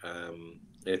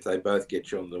 If they both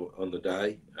get you on the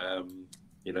day,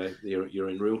 you're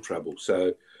in real trouble.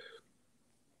 So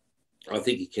I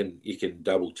think you can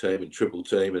double team and triple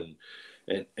team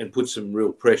and put some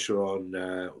real pressure on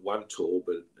one tall,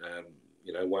 but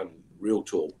one real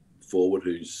tall forward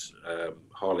who's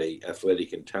highly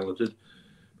athletic and talented.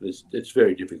 But it's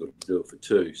very difficult to do it for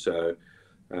two. So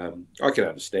I can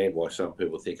understand why some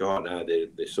people think, oh no,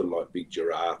 they're sort of like big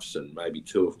giraffes, and maybe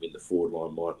two of them in the forward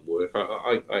line mightn't work.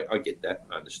 I get that,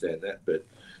 I understand that, but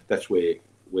that's where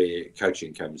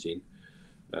coaching comes in.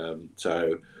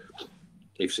 So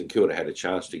if St Kilda had a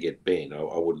chance to get Ben, I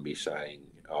wouldn't be saying,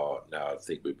 oh no, I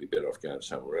think we'd be better off going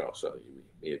somewhere else. I think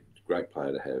he'd be a great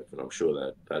player to have, and I'm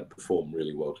sure they'd perform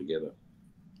really well together.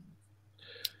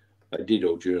 They did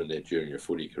all during their junior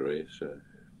footy career. So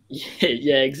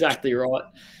yeah, exactly right.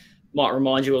 Might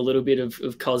remind you a little bit of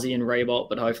Cozzy and Reebok,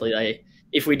 but hopefully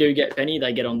if we do get Benny,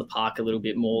 they get on the park a little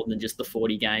bit more than just the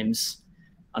 40 games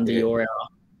under your hour.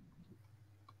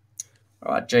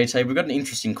 All right, JT, we've got an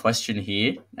interesting question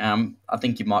here. I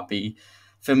think you might be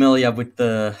familiar with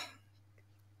the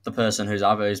person who's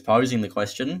posing the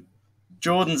question.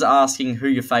 Jordan's asking who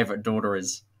your favourite daughter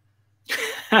is.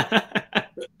 I've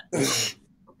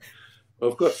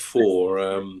got four.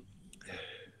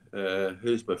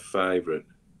 Who's my favourite?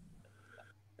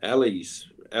 Ali's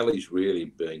really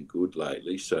been good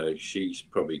lately, so she's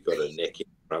probably got a neck in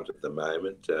front at the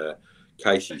moment.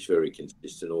 Casey's very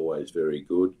consistent, always very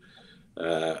good.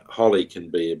 Holly can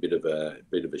be a bit of a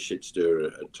shit stirrer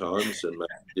at times and make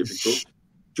it difficult.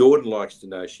 Jordan likes to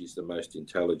know she's the most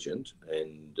intelligent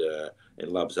and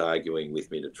loves arguing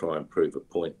with me to try and prove a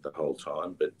point the whole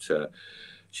time. But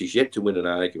She's yet to win an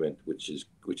argument, which is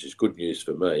good news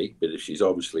for me. But if she's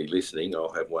obviously listening,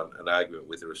 I'll have an argument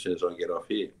with her as soon as I get off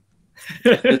here.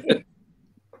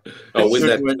 I'll win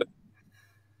that.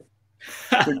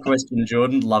 Good question,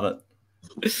 Jordan. Love it.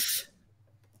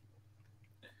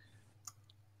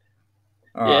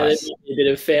 Yeah, there'll be a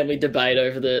bit of family debate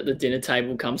over the dinner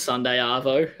table come Sunday,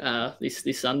 Arvo, this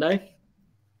Sunday.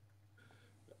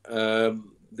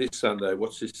 This Sunday,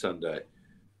 what's this Sunday?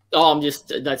 Oh,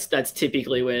 that's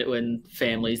typically when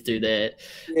families do their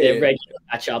regular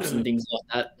catch-ups and things like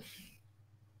that.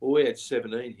 Well, we had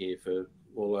 17 here for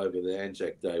all over the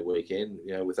Anzac Day weekend,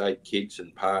 with 8 kids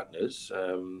and partners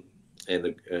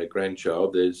and a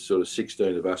grandchild. There's sort of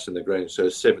 16 of us in the grand, so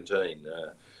 17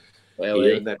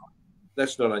 here. And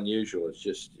that's not unusual. It's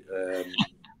just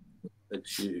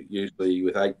it's usually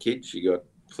with 8 kids, you got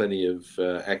plenty of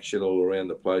action all around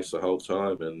the place the whole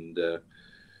time. And,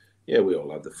 we all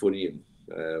love the footy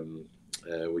and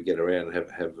we get around and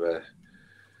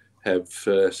have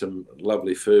some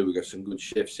lovely food. We've got some good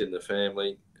chefs in the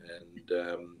family and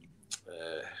a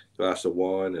glass of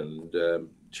wine and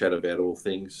chat about all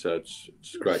things. So it's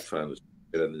great fun.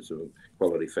 It's a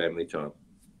quality family time.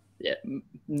 Yeah,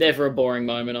 never a boring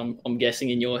moment, I'm guessing,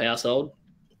 in your household.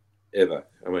 Ever.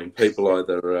 I mean, people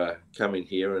either come in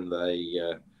here and they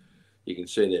you can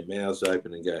see their mouths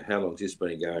open and go, how long's this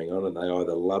been going on? And they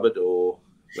either love it or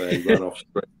they run off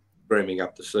screaming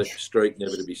up the street,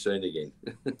 never to be seen again.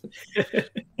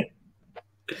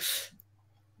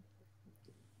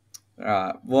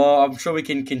 Well, I'm sure we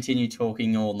can continue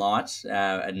talking all night,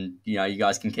 and you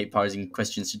guys can keep posing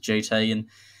questions to GT, and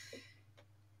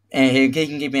he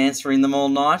can keep answering them all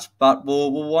night. But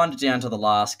we'll wind it down to the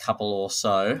last couple or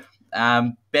so.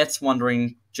 Bet's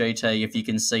wondering, GT, if you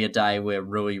can see a day where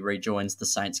Rui rejoins the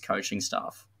Saints coaching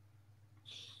staff.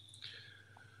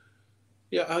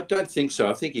 Yeah, I don't think so.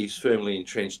 I think he's firmly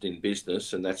entrenched in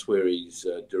business, and that's where his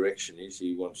direction is.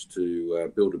 He wants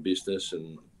to build a business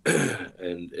and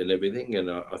and everything, and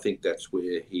I think that's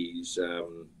where his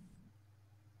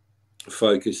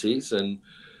focus is. And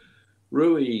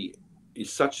Rui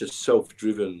is such a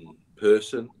self-driven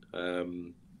person.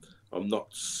 I'm not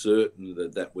certain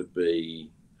that would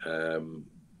be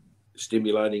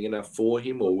stimulating enough for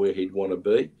him or where he'd want to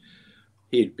be.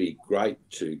 He'd be great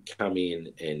to come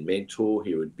in and mentor.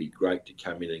 He would be great to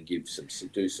come in and do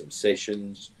some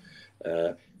sessions,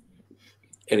 and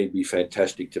he'd be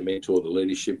fantastic to mentor the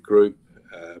leadership group.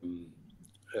 I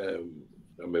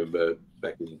remember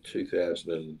back in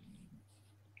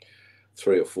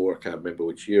 2003 or 4, I can't remember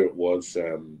which year it was,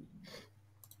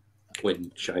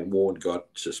 when Shane Warne got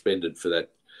suspended for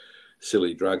that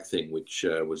silly drug thing, which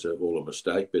was all a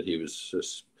mistake, but he was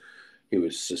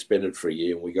suspended for a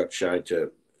year, and we got Shane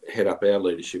to head up our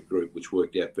leadership group, which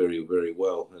worked out very, very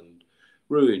well. And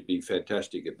Rui would be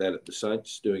fantastic at that at the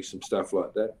Saints, doing some stuff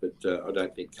like that. But I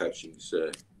don't think coaching's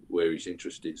where his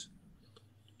interest is.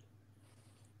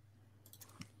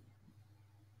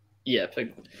 Yeah,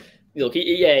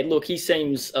 he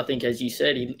seems, I think, as you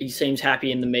said, he seems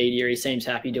happy in the media. He seems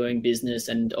happy doing business,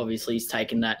 and obviously he's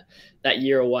taken that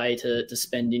year away to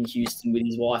spend in Houston with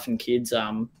his wife and kids.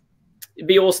 It'd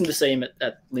be awesome to see him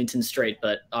at Linton Street,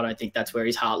 but I don't think that's where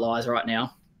his heart lies right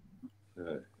now.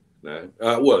 No.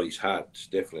 Well, his heart's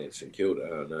definitely at St Kilda.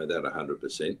 I know that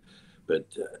 100%, but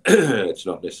it's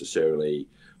not necessarily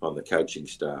on the coaching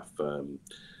staff. I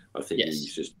think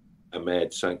he's just a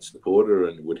mad Saints supporter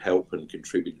and would help and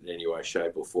contribute in any way,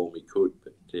 shape or form he could.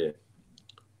 But yeah.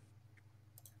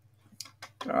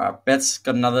 All right, Beth's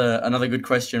got another good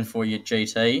question for you,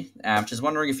 GT. Just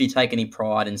wondering if you take any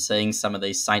pride in seeing some of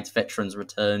these Saints veterans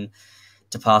return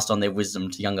to pass on their wisdom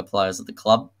to younger players at the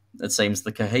club. It seems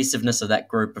the cohesiveness of that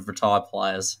group of retired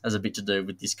players has a bit to do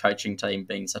with this coaching team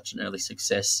being such an early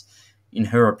success, in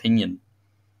her opinion.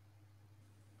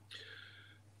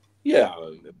 Yeah,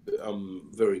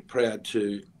 I'm very proud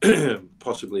to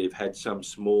possibly have had some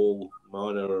small,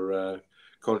 minor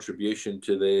contribution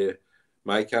to their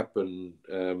makeup and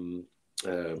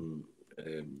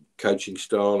coaching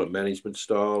style and management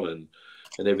style and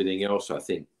everything else. I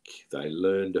think they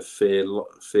learned a fair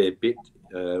bit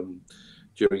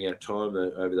during our time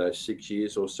over those 6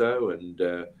 years or so, and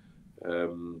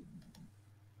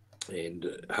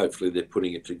hopefully they're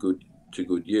putting it to good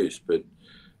use. But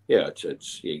yeah,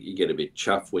 it's you get a bit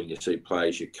chuffed when you see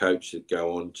players you coach that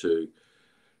go on to,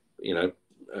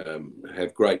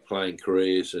 have great playing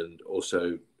careers, and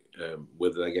also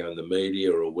whether they go in the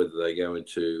media or whether they go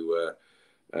into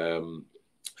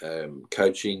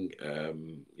coaching,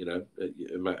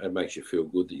 it makes you feel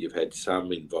good that you've had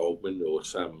some involvement or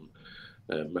some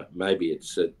Maybe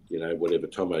it's whatever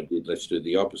Tomo did, let's do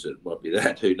the opposite. It might be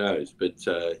that, who knows? But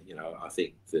I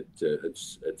think that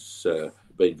it's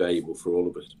been valuable for all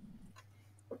of us.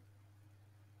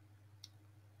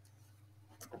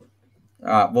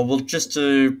 Well, we'll just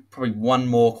do probably one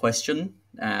more question,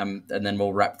 and then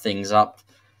we'll wrap things up.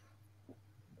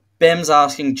 Bem's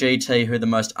asking GT who the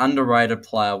most underrated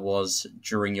player was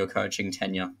during your coaching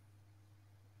tenure.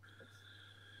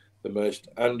 The most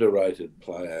underrated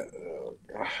player.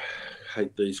 I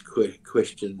hate these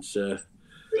questions. I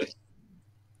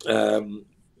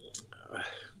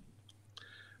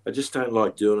just don't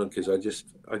like doing them because I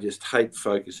just hate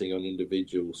focusing on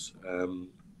individuals.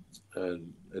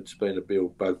 And it's been a real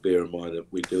bugbear of mine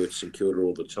that we do at St Kilda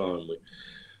all the time. We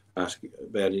ask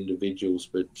about individuals,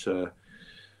 but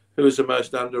who was the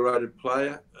most underrated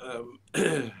player?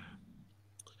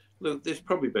 Look, there's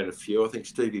probably been a few. I think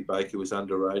Stevie Baker was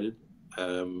underrated.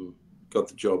 Got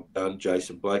the job done.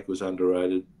 Jason Blake was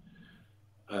underrated.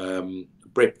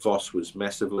 Brett Voss was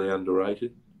massively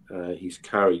underrated. His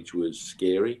courage was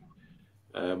scary.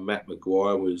 Matt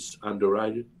Maguire was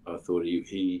underrated. I thought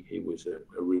he was a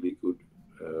really good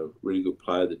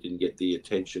player that didn't get the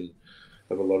attention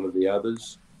of a lot of the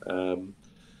others.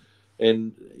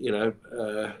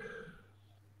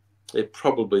 They're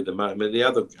probably the most. I mean, the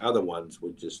other ones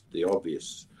were just the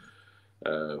obvious,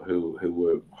 who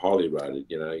were highly rated.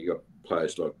 You got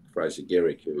players like Fraser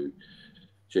Garrick, who,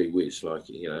 gee whiz,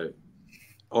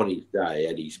 on his day,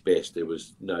 at his best, there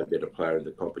was no better player in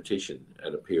the competition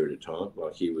at a period of time.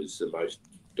 Like, he was the most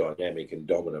dynamic and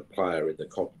dominant player in the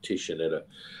competition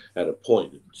at a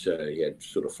point. So he had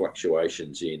sort of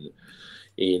fluctuations in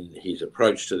his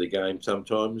approach to the game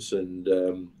sometimes,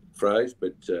 and phrase,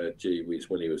 but gee whiz,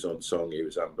 when he was on song, he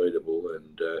was unbeatable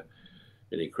and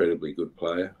an incredibly good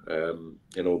player.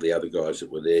 And all the other guys that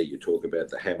were there, you talk about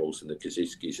the Hamills and the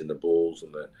Kaziskis and the Balls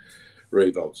and the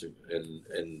Revolts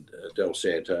and Del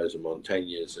Santos and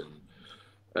Montagnes,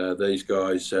 and these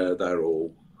guys, they're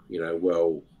all,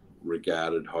 well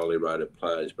regarded, highly rated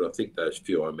players. But I think those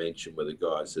few I mentioned were the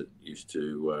guys that used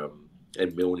to,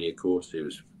 and Milne, of course, he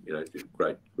was, did a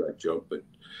great job. But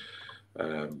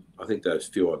I think those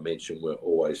few I mentioned were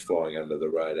always flying under the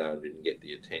radar and didn't get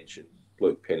the attention.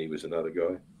 Luke Penny was another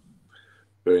guy,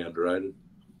 very underrated.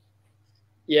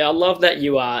 Yeah, I love that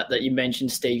you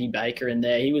mentioned Stevie Baker in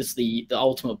there. He was the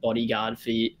ultimate bodyguard for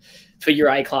your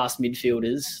A-class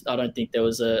midfielders. I don't think there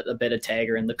was a better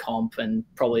tagger in the comp, and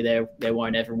probably there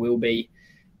won't ever will be.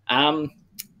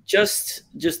 Just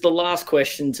the last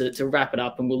question to wrap it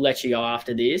up, and we'll let you go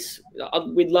after this.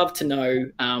 We'd love to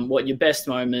know what your best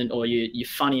moment or your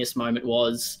funniest moment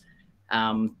was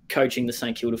coaching the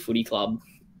St Kilda Footy Club.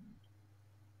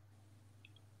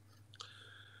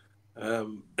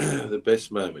 The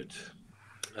best moment.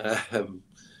 I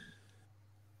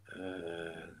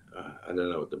don't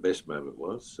know what the best moment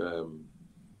was.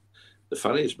 The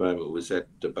funniest moment was that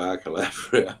debacle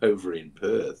over in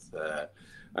Perth.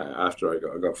 After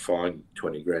I got fined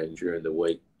 20 grand during the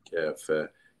week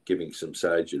for giving some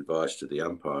sage advice to the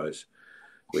umpires,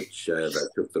 which they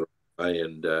took the wrong way,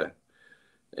 and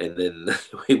then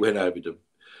we went over to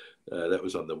that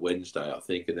was on the Wednesday, I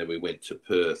think, and then we went to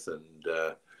Perth, and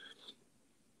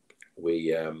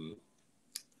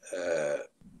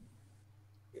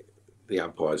the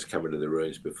umpires come into the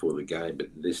rooms before the game, but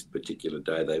this particular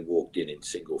day they walked in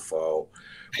single file,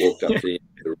 walked up to the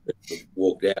room,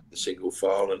 walked out in single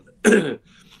file, and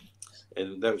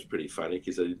and that was pretty funny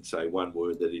because they didn't say one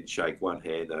word, they didn't shake one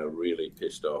hand, they were really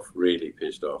pissed off.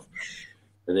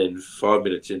 And then 5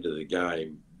 minutes into the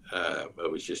game,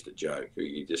 it was just a joke.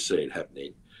 You just see it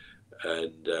happening,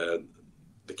 and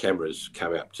the cameras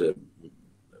come up to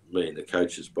me in the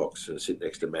coach's box and sit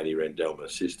next to Matty Rendell, my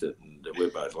assistant, and we're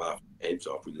both laughing our heads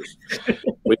off.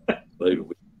 We believe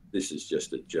it. This is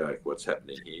just a joke. What's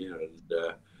happening here?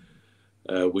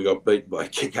 And we got beaten by a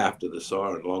kick after the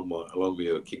siren.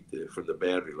 Longmuir kicked from the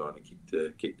boundary line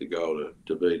and kicked the goal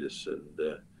to beat us,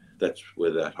 and that's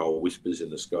where that whole whispers in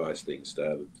the skies thing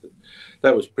started.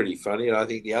 That was pretty funny. And I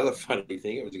think the other funny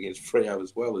thing, it was against Freo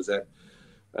as well, is that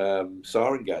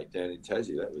siren gate down in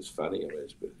Tassie. That was funny.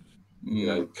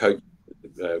 Coach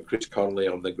Chris Connolly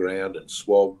on the ground and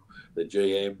Swab, the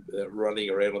GM, running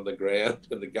around on the ground,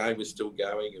 and the game was still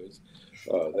going. It was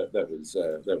that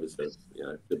was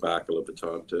the debacle of the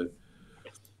time too.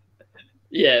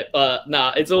 Yeah,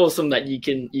 it's awesome that you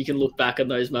can look back on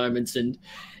those moments and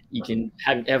you can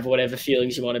have whatever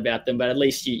feelings you want about them, but at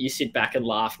least you sit back and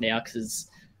laugh now, because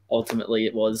ultimately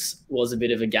it was a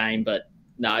bit of a game. But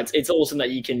no, it's awesome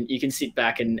that you can sit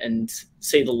back and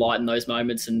see the light in those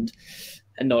moments and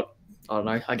not, I don't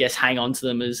know, I guess hang on to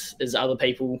them as other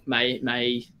people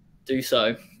may do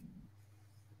so.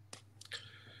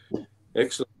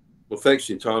 Excellent. Well, thanks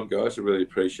for your time, guys. I really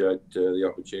appreciate the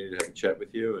opportunity to have a chat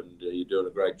with you, and you're doing a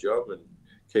great job, and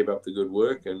keep up the good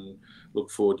work, and look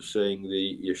forward to seeing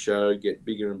your show get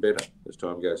bigger and better as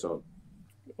time goes on.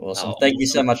 Awesome. Thank you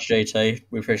so much, GT.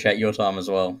 We appreciate your time as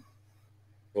well.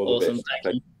 All the awesome. best.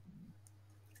 Thank you.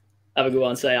 Have a good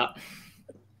one. See ya.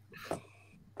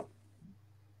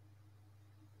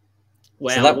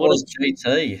 Wow, so that was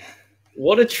GT.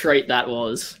 What a treat that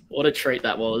was. What a treat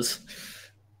that was.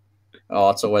 Oh,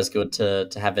 it's always good to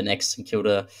have an ex-St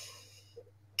Kilda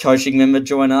coaching member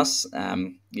join us.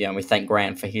 And we thank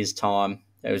Grant for his time.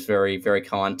 It was very, very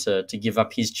kind to give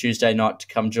up his Tuesday night to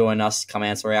come join us, come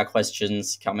answer our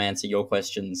questions, come answer your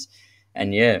questions.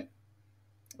 And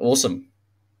awesome.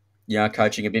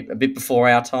 Coaching a bit before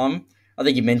our time. I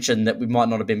think you mentioned that we might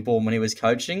not have been born when he was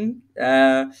coaching. We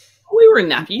were in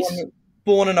nappies.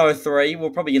 Born in 2003. We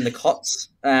were probably in the cots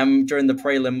during the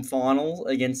prelim final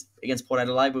against Port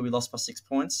Adelaide, where we lost by 6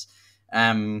 points.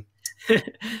 Nah,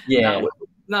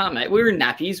 mate, we were in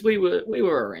nappies. We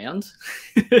were around.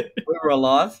 We were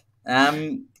alive.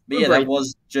 That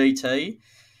was GT.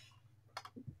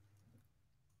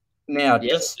 Now,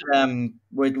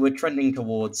 we're trending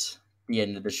towards the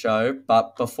end of the show,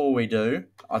 but before we do,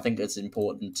 I think it's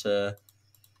important to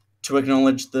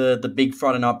acknowledge the big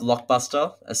Friday night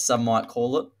blockbuster, as some might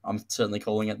call it. I'm certainly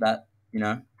calling it that.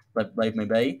 Leave me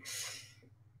be.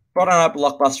 Friday night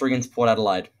blockbuster against Port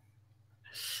Adelaide.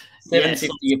 7:50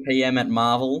 p.m. at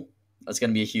Marvel. That's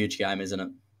going to be a huge game, isn't it?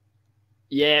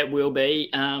 Yeah, it will be.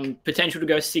 Potential to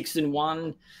go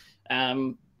 6-1.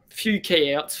 Few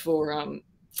key outs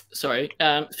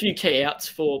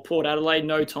for Port Adelaide.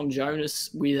 No Tom Jonas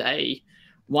with a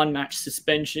 1-match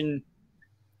suspension.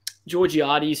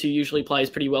 Georgiades, who usually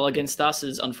plays pretty well against us,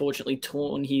 has unfortunately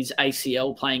torn his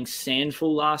ACL playing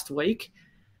Sandful last week.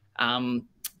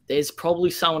 There's probably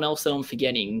someone else that I'm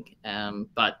forgetting,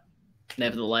 but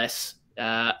nevertheless, we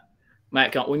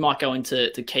might go into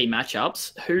key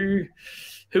matchups. Who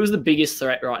is the biggest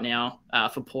threat right now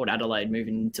for Port Adelaide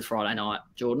moving into Friday night,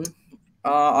 Jordan?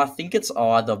 I think it's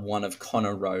either one of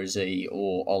Connor Rosie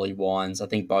or Ollie Wines. I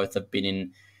think both have been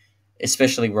in,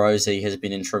 especially Rosie has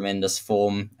been in tremendous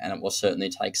form, and it will certainly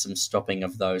take some stopping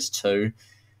of those two.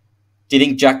 Do you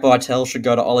think Jack Bytel should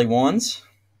go to Ollie Wines?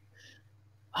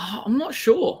 I'm not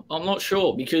sure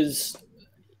because,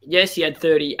 yes, he had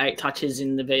 38 touches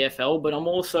in the VFL, but I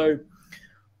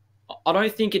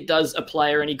don't think it does a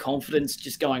player any confidence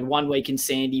just going 1 week in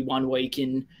Sandy, 1 week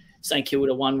in St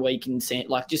Kilda, 1 week in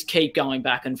just keep going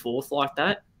back and forth like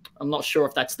that. I'm not sure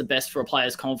if that's the best for a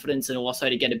player's confidence and also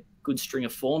to get a good string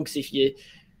of form, because if you're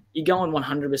going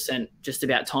 100% just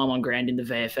about time on ground in the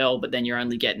VFL, but then you're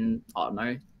only getting,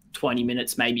 20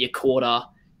 minutes, maybe a quarter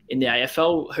in the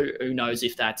AFL, who knows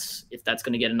if that's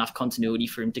going to get enough continuity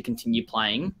for him to continue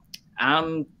playing.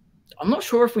 I'm not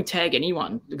sure if we tag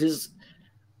anyone, because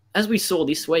as we saw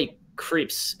this week,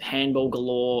 Cripps, handball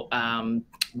galore,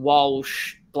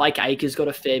 Walsh, Blake Acres got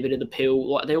a fair bit of the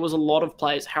pill. There was a lot of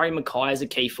players. Harry Mackay is a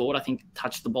key forward. I think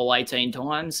touched the ball 18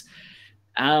 times.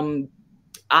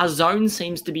 Our zone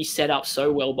seems to be set up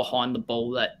so well behind the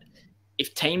ball that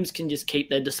if teams can just keep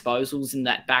their disposals in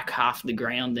that back half of the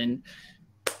ground, then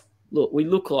we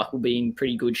look like we'll be in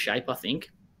pretty good shape, I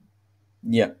think.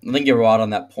 Yeah, I think you're right on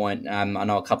that point. I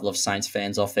know a couple of Saints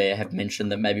fans off air have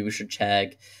mentioned that maybe we should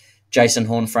tag Jason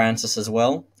Horne-Francis as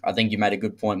well. I think you made a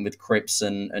good point with Cripps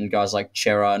and guys like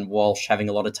Chera and Walsh having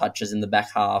a lot of touches in the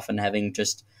back half and having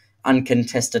just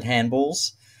uncontested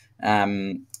handballs.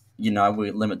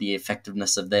 We limit the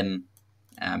effectiveness of them.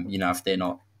 If they're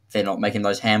not making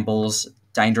those handballs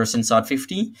dangerous inside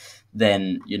 50,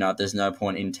 then there's no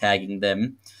point in tagging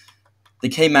them. The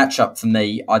key matchup for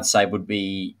me, I'd say, would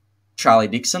be Charlie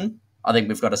Dixon. I think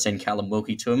we've got to send Callum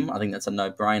Wilkie to him. I think that's a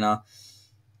no-brainer.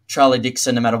 Charlie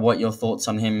Dixon, no matter what your thoughts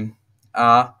on him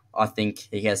are, I think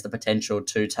he has the potential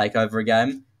to take over a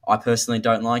game. I personally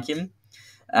don't like him.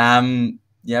 But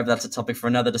that's a topic for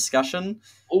another discussion.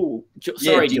 Oh,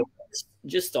 sorry,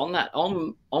 just on that,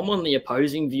 I'm on the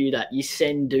opposing view that you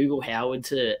send Dougal Howard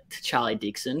to Charlie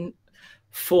Dixon,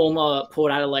 former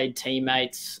Port Adelaide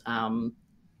teammates,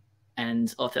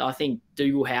 and I think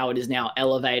Dougal Howard has now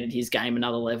elevated his game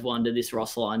another level under this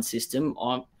Ross Lyon system.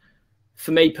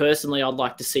 For me personally, I'd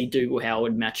like to see Dougal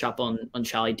Howard match up on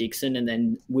Charlie Dixon, and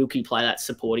then Wilkie play that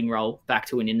supporting role back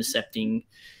to an intercepting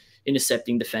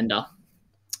defender.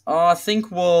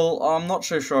 I'm not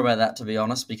too sure about that, to be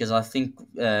honest, because I think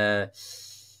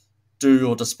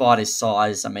Dougal, despite his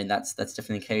size, I mean, that's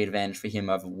definitely a key advantage for him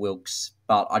over Wilkes.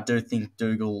 But I do think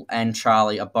Dougal and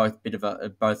Charlie are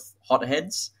both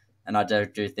hotheads, and I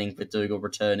do think with Dougal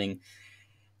returning,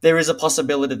 there is a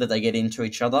possibility that they get into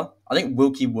each other. I think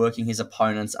Wilkie working his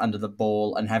opponents under the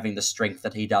ball and having the strength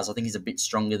that he does, I think he's a bit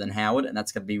stronger than Howard, and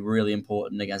that's going to be really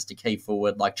important against a key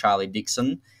forward like Charlie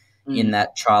Dixon, in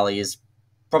that Charlie is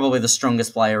probably the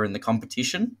strongest player in the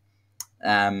competition,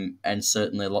 and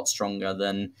certainly a lot stronger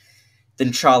than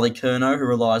Charlie Curnow, who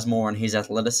relies more on his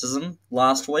athleticism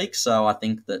last week. So I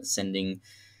think that sending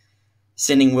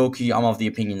Wilkie, I'm of the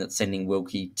opinion that sending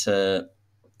Wilkie to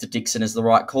Dixon is the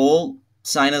right call.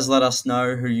 Saners, let us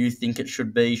know who you think it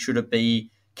should be. Should it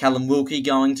be Callum Wilkie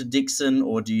going to Dixon,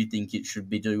 or do you think it should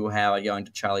be Dougal Howard going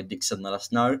to Charlie Dixon? Let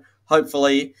us know.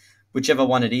 Hopefully, whichever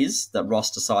one it is that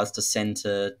Ross decides to send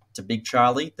to Big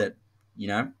Charlie, that, you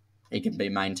know, he can be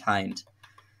maintained.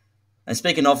 And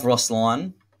speaking of Ross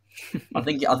Lyon, I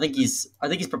think he's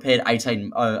prepared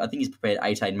 18. I think he's prepared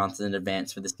 18 months in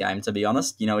advance for this game. To be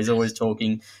honest, you know, he's always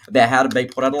talking about how to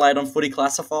beat Port Adelaide on Footy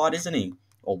Classified, isn't he?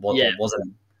 Or wasn't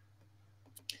he?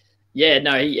 Yeah,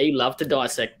 no, he loved to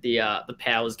dissect the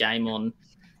Powers game on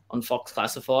Fox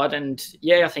Classified, and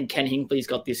yeah, I think Ken Hinkley's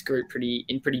got this group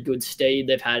in pretty good stead.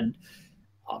 They've had,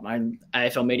 I mean,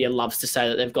 AFL media loves to say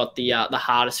that they've got the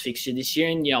hardest fixture this year,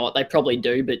 and you know what, they probably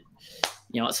do, but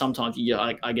you know, sometimes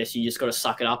I guess you just got to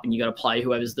suck it up and you got to play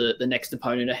whoever's the next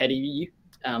opponent ahead of you.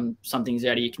 Something's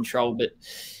out of your control, but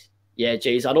yeah,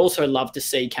 geez, I'd also love to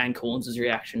see Kane Corns'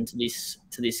 reaction to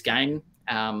this game.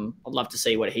 I'd love to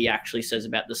see what he actually says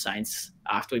about the Saints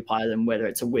after we play them, whether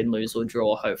it's a win, lose, or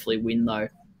draw. Hopefully, win though.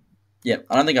 Yeah,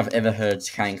 I don't think I've ever heard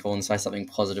Kane Corns say something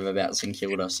positive about St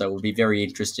Kilda, so it will be very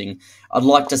interesting. I'd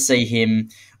like to see him.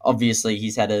 Obviously,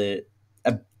 he's had a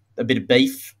bit of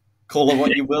beef, call it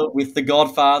what you will, with the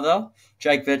Godfather,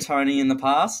 Jake Bertoni, in the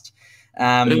past.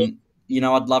 You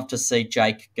know, I'd love to see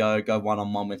Jake go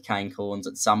one-on-one with Kane Corns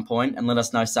at some point, and let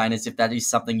us know, Saners, if that is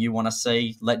something you want to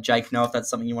see. Let Jake know if that's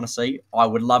something you want to see. I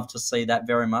would love to see that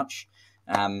very much,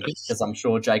 because I'm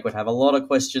sure Jake would have a lot of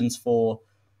questions for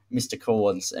Mr.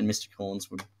 Corns, and Mr.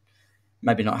 Corns would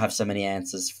maybe not have so many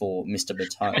answers for Mr.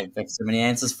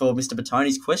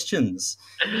 Bertoni's questions.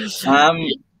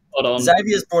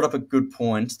 Xavier's brought up a good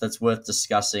point that's worth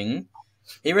discussing.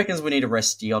 He reckons we need a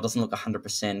rest. Steele doesn't look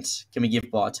 100%. Can we give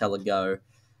Bytel a go?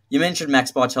 You mentioned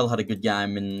Max Bytel had a good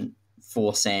game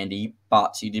for Sandy,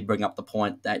 but you did bring up the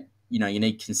point that, you know, you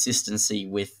need consistency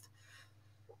with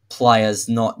players,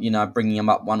 not, you know, bringing them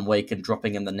up one week and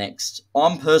dropping them the next.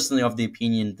 I'm personally of the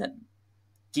opinion that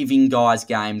giving guys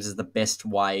games is the best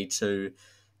way to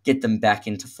get them back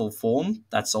into full form.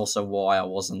 That's also why I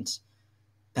wasn't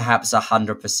perhaps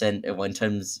 100% in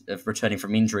terms of returning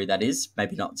from injury, that is.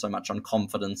 Maybe not so much on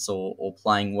confidence or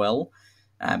playing well,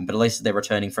 but at least they're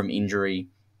returning from injury.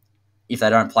 If they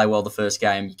don't play well the first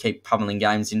game, you keep pummeling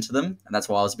games into them, and that's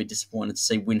why I was a bit disappointed to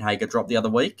see Windhager drop the other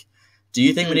week. Do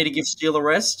you think we need to give Steele a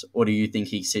rest, or do you think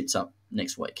he sits up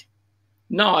next week?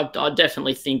 No, I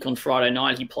definitely think on Friday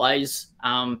night he plays.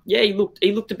 Yeah, he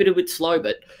looked a bit slow,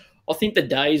 but I think the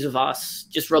days of us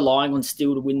just relying on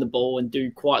Steele to win the ball and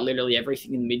do quite literally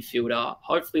everything in the midfield are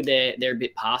hopefully they're a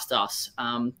bit past us.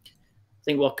 I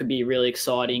think what could be a really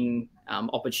exciting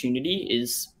opportunity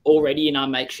is already in our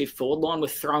makeshift forward line. We're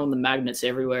throwing the magnets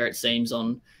everywhere, it seems,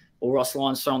 Ross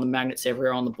Lyon's throwing the magnets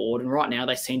everywhere on the board, and right now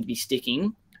they seem to be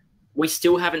sticking. We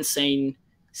still haven't seen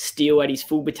Steele at his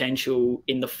full potential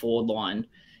in the forward line.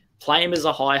 Play him as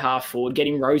a high half forward, get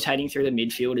him rotating through the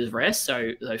midfield as rest.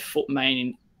 So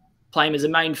play him as a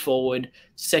main forward,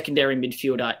 secondary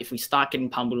midfielder. If we start getting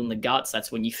pummeled in the guts,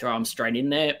 that's when you throw him straight in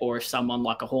there. Or if someone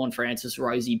like a Horn Francis,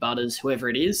 Rosie Butters, whoever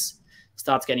it is,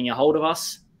 starts getting a hold of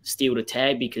us, Steele to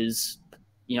tag, because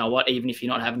you know what, even if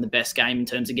you're not having the best game in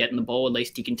terms of getting the ball, at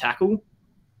least you can tackle.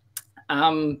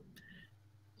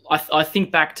 I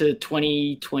think back to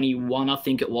 2021, I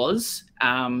think it was.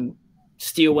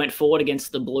 Steele went forward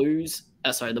against the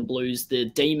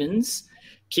Demons,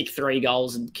 kicked 3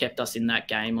 goals and kept us in that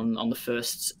game on the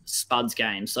first Spuds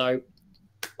game. So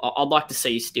I'd like to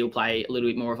see Steele play a little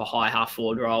bit more of a high half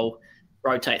forward role,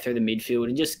 rotate through the midfield,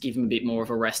 and just give him a bit more of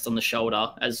a rest on the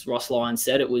shoulder. As Ross Lyon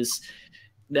said, it was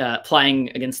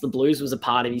playing against the Blues was a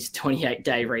part of his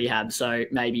 28-day rehab. So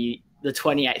maybe the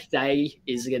 28th day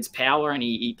is against Power and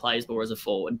he plays more as a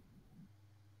forward.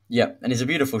 Yeah, and he's a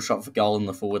beautiful shot for goal in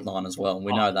the forward line as well.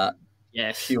 We know that.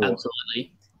 Yes, Pure.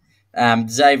 Absolutely.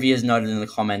 Xavier's noted in the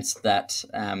comments that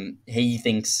he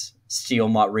thinks Steele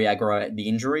might re-aggravate the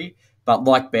injury, but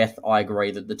like Beth, I agree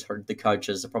that the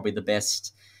coaches are probably the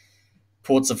best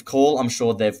ports of call. I'm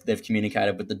sure they've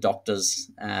communicated with the doctors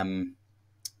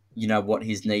what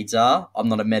his needs are. I'm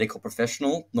not a medical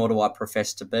professional, nor do I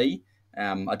profess to be.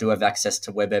 I do have access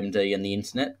to WebMD and the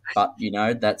internet, but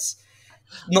that's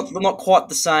not quite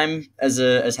the same as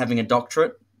having a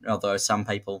doctorate, although some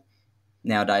people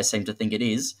nowadays seem to think it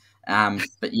is.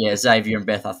 But yeah, Xavier and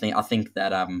Beth, I think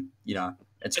that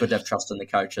it's good to have trust in the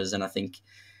coaches, and I think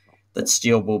that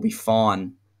Steele will be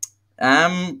fine.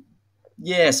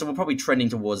 Yeah, so we're probably trending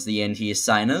towards the end here,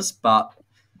 Saners, but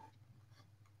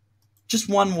just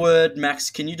one word, Max.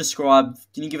 Can you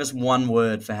give us one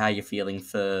word for how you're feeling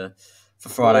for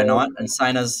Friday night? And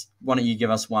Saners, why don't you give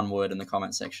us one word in the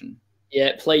comment section?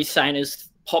 Yeah, please, Saners,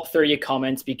 pop through your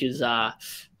comments because I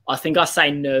think I say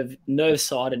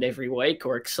nerve-sided every week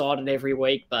or excited every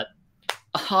week, but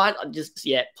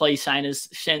please,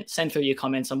 Saners, send through your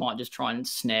comments. I might just try and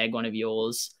snag one of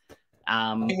yours.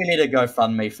 I think we need a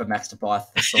GoFundMe for Max to buy a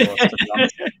thesaurus. To be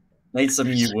honest. Need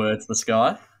some new words, this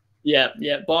guy. Yeah,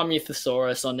 buy me a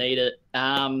thesaurus. I need it.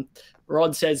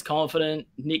 Rod says confident.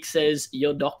 Nick says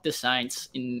you're Dr. Saints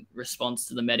in response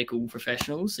to the medical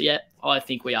professionals. Yeah, I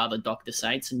think we are the Dr.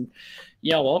 Saints. And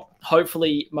you know what?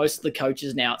 Hopefully most of the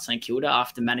coaches now at St Kilda,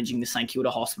 after managing the St Kilda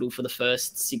hospital for the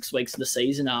first 6 weeks of the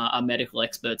season, are medical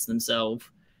experts themselves.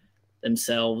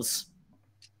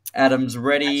 Adam's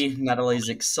ready. Natalie's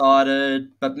excited.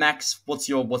 But Max, what's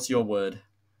your word?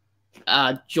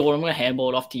 Jordan, I'm going to handball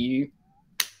it off to you.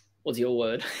 What's your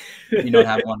word? You not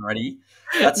have one ready?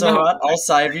 That's all right. I'll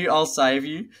save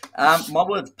you. My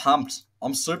word's pumped.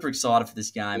 I'm super excited for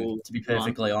this game, to be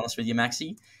perfectly honest with you,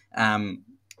 Maxie. I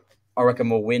reckon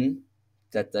we'll win.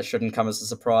 That shouldn't come as a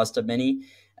surprise to many.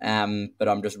 But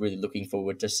I'm just really looking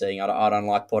forward to seeing. I don't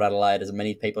like Port Adelaide, as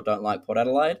many people don't like Port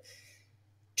Adelaide.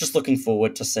 Just looking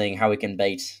forward to seeing how we can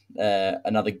beat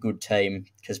another good team,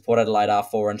 because Port Adelaide are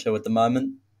 4-2 at the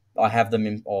moment. I had them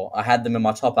in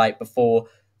my top 8 before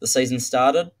the season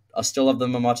started. I still have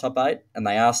them in my top 8, and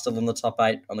they are still in the top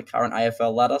 8 on the current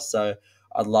AFL ladder. So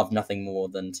I'd love nothing more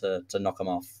than to knock them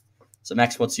off. So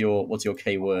Max, what's your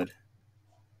key word?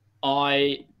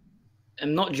 I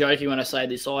am not joking when I say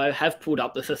this. I have pulled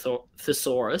up the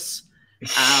thesaurus.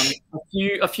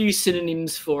 A few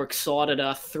synonyms for excited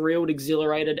are thrilled,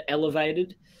 exhilarated,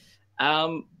 elevated.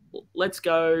 Let's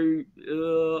go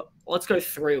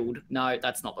thrilled. No,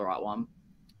 that's not the right one.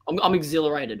 I'm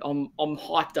exhilarated. I'm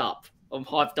hyped up. I'm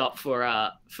hyped up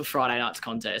for Friday night's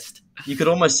contest. You could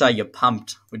almost say you're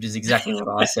pumped, which is exactly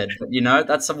what I said. But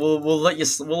we'll let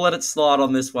it slide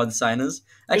on this one, Saners.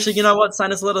 Actually, you know what,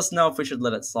 Saners? Let us know if we should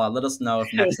let it slide. Let us know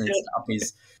if Max needs to up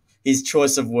his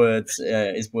choice of words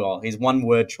his one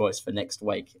word choice for next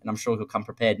week, and I'm sure he'll come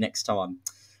prepared next time.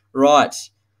 Right,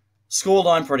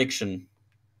 scoreline prediction.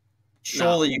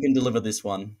 Surely you can deliver this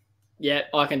one. Yeah,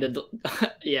 I can.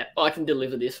 I can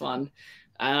deliver this one.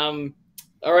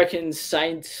 I reckon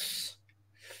Saints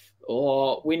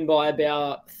win by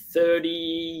about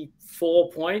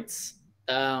 34 points.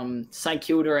 St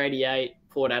Kilda 88,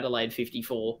 Port Adelaide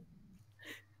 54.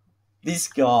 This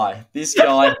guy has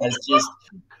just.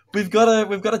 We've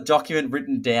got a document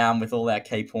written down with all our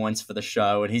key points for the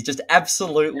show, and he's just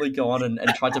absolutely gone and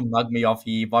tried to mug me off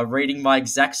here by reading my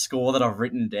exact score that I've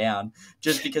written down,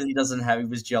 just because he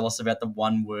was jealous about the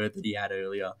one word that he had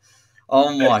earlier.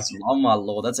 Oh my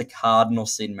lord, that's a cardinal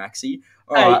sin, Maxie.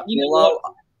 All right,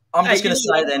 I'm just going to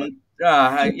say then.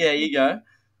 Yeah, you go.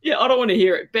 Yeah, I don't want to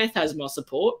hear it. Beth has my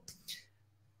support.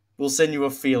 We'll send you a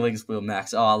feelings wheel,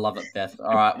 Max. Oh, I love it, Beth.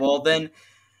 All right, well then.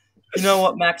 You know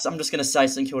what, Max? I'm just going to say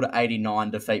St Kilda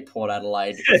 89 defeat Port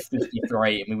Adelaide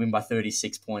 53, and we win by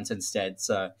 36 points instead.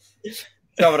 So,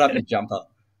 throw it up your jumper.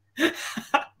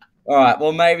 All right.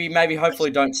 Well, maybe, hopefully,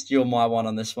 don't steal my one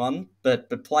on this one,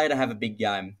 but play to have a big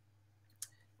game.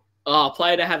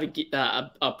 Play to have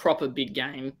a proper big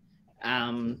game.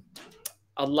 I'd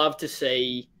love to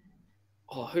see.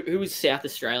 Who is South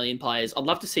Australian players? I'd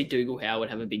love to see Dougal Howard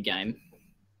have a big game.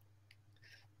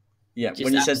 Yeah,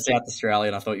 when you said South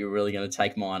Australian, I thought you were really going to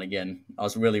take mine again. I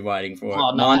was really waiting for it.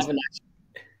 Oh, no, mine's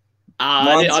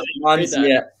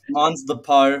the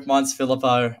Poe. Mine's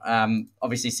Filippo.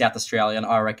 Obviously South Australian.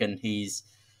 I reckon he's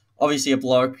obviously a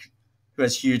bloke who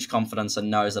has huge confidence and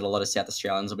knows that a lot of South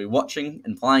Australians will be watching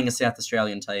and playing a South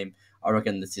Australian team. I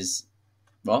reckon this is,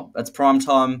 that's prime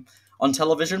time on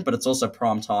television, but it's also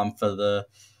prime time for the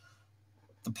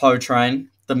Poe train,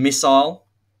 the missile,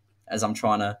 as I'm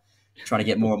trying to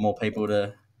get more and more people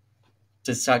to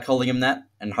start calling him that,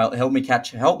 and help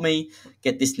me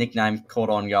get this nickname caught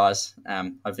on, guys.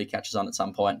 Hopefully it catches on at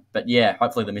some point. But yeah,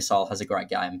 hopefully the missile has a great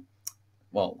game.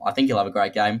 Well, I think he'll have a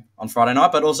great game on Friday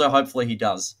night, but also hopefully he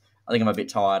does. I think I'm a bit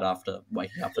tired after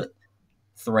waking up at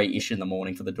 3-ish in the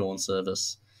morning for the dawn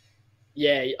service.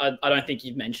 Yeah, I don't think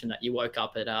you've mentioned that you woke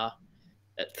up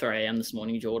at 3 a.m. this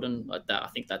morning, Jordan. I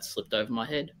think that slipped over my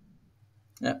head.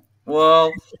 Yeah.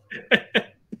 Well,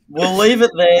 we'll leave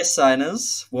it there,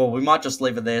 Sainers. Well, we might just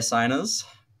leave it there, Sainers.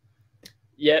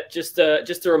 Yeah, just a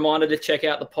reminder to check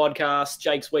out the podcast,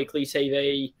 Jake's Weekly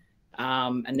TV,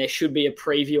 and there should be a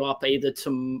preview up either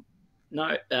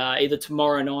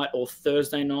tomorrow night or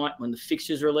Thursday night when the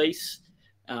fixtures release.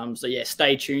 So yeah,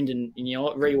 stay tuned and you know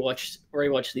what,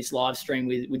 rewatch this live stream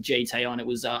with GT on. It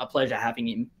was a pleasure having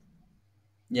him.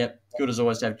 Yep, good as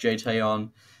always to have GT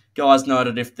on. Guys,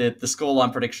 noted if the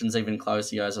scoreline prediction's even close,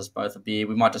 he owes us both a beer.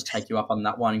 We might just take you up on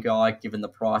that one, Guy, given the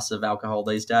price of alcohol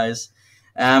these days.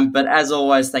 But as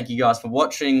always, thank you guys for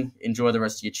watching. Enjoy the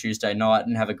rest of your Tuesday night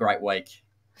and have a great week.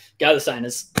 Go the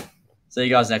Sainers. See you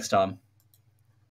guys next time.